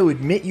is you got to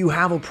admit you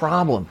have a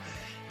problem.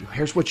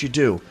 Here's what you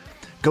do.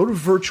 Go to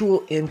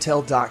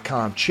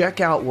virtualintel.com.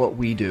 Check out what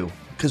we do,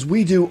 because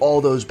we do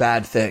all those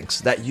bad things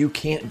that you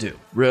can't do,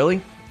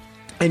 really.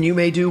 And you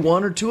may do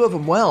one or two of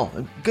them well.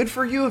 Good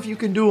for you if you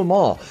can do them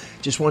all.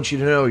 Just want you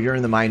to know you're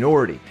in the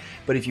minority.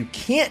 But if you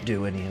can't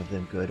do any of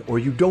them good, or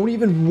you don't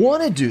even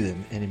want to do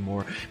them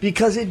anymore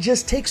because it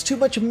just takes too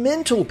much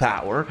mental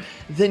power,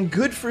 then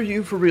good for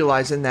you for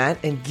realizing that,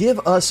 and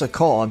give us a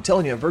call. I'm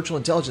telling you, Virtual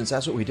Intelligence,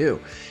 that's what we do.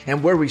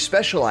 And where we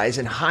specialize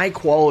in high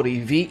quality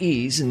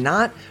VEs,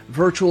 not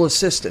virtual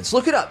assistants.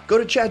 Look it up. Go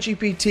to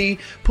ChatGPT,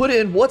 put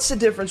in what's the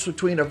difference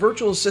between a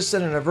virtual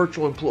assistant and a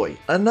virtual employee.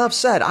 Enough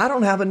said. I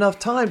don't have enough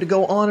time to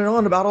go on and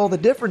on about all the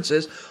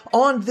differences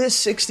on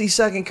this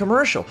 60-second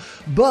commercial.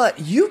 But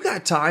you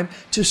got time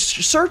to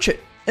search it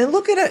and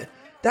look at it.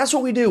 That's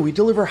what we do. We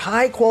deliver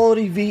high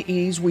quality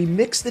VEs. We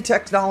mix the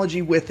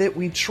technology with it.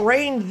 We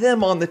train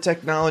them on the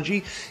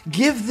technology,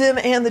 give them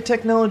and the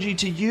technology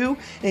to you,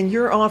 and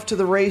you're off to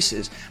the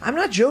races. I'm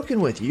not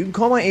joking with you. You can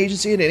call my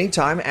agency at any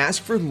time,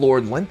 ask for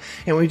Lordland,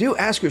 and we do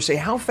ask her, say,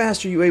 how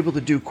fast are you able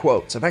to do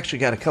quotes? I've actually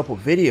got a couple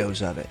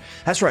videos of it.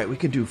 That's right. We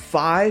can do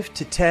 5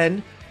 to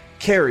 10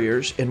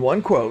 carriers in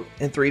one quote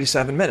in 3 to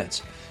 7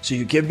 minutes. So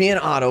you give me an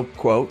auto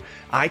quote,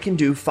 I can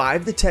do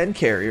 5 to 10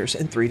 carriers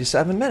in 3 to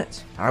 7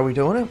 minutes. How are we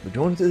doing it? We're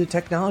doing it through the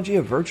technology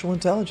of virtual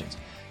intelligence.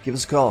 Give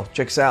us a call.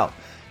 Check us out.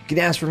 You can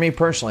ask for me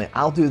personally.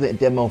 I'll do the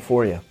demo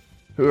for you.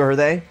 Who are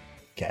they?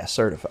 CAS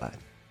certified.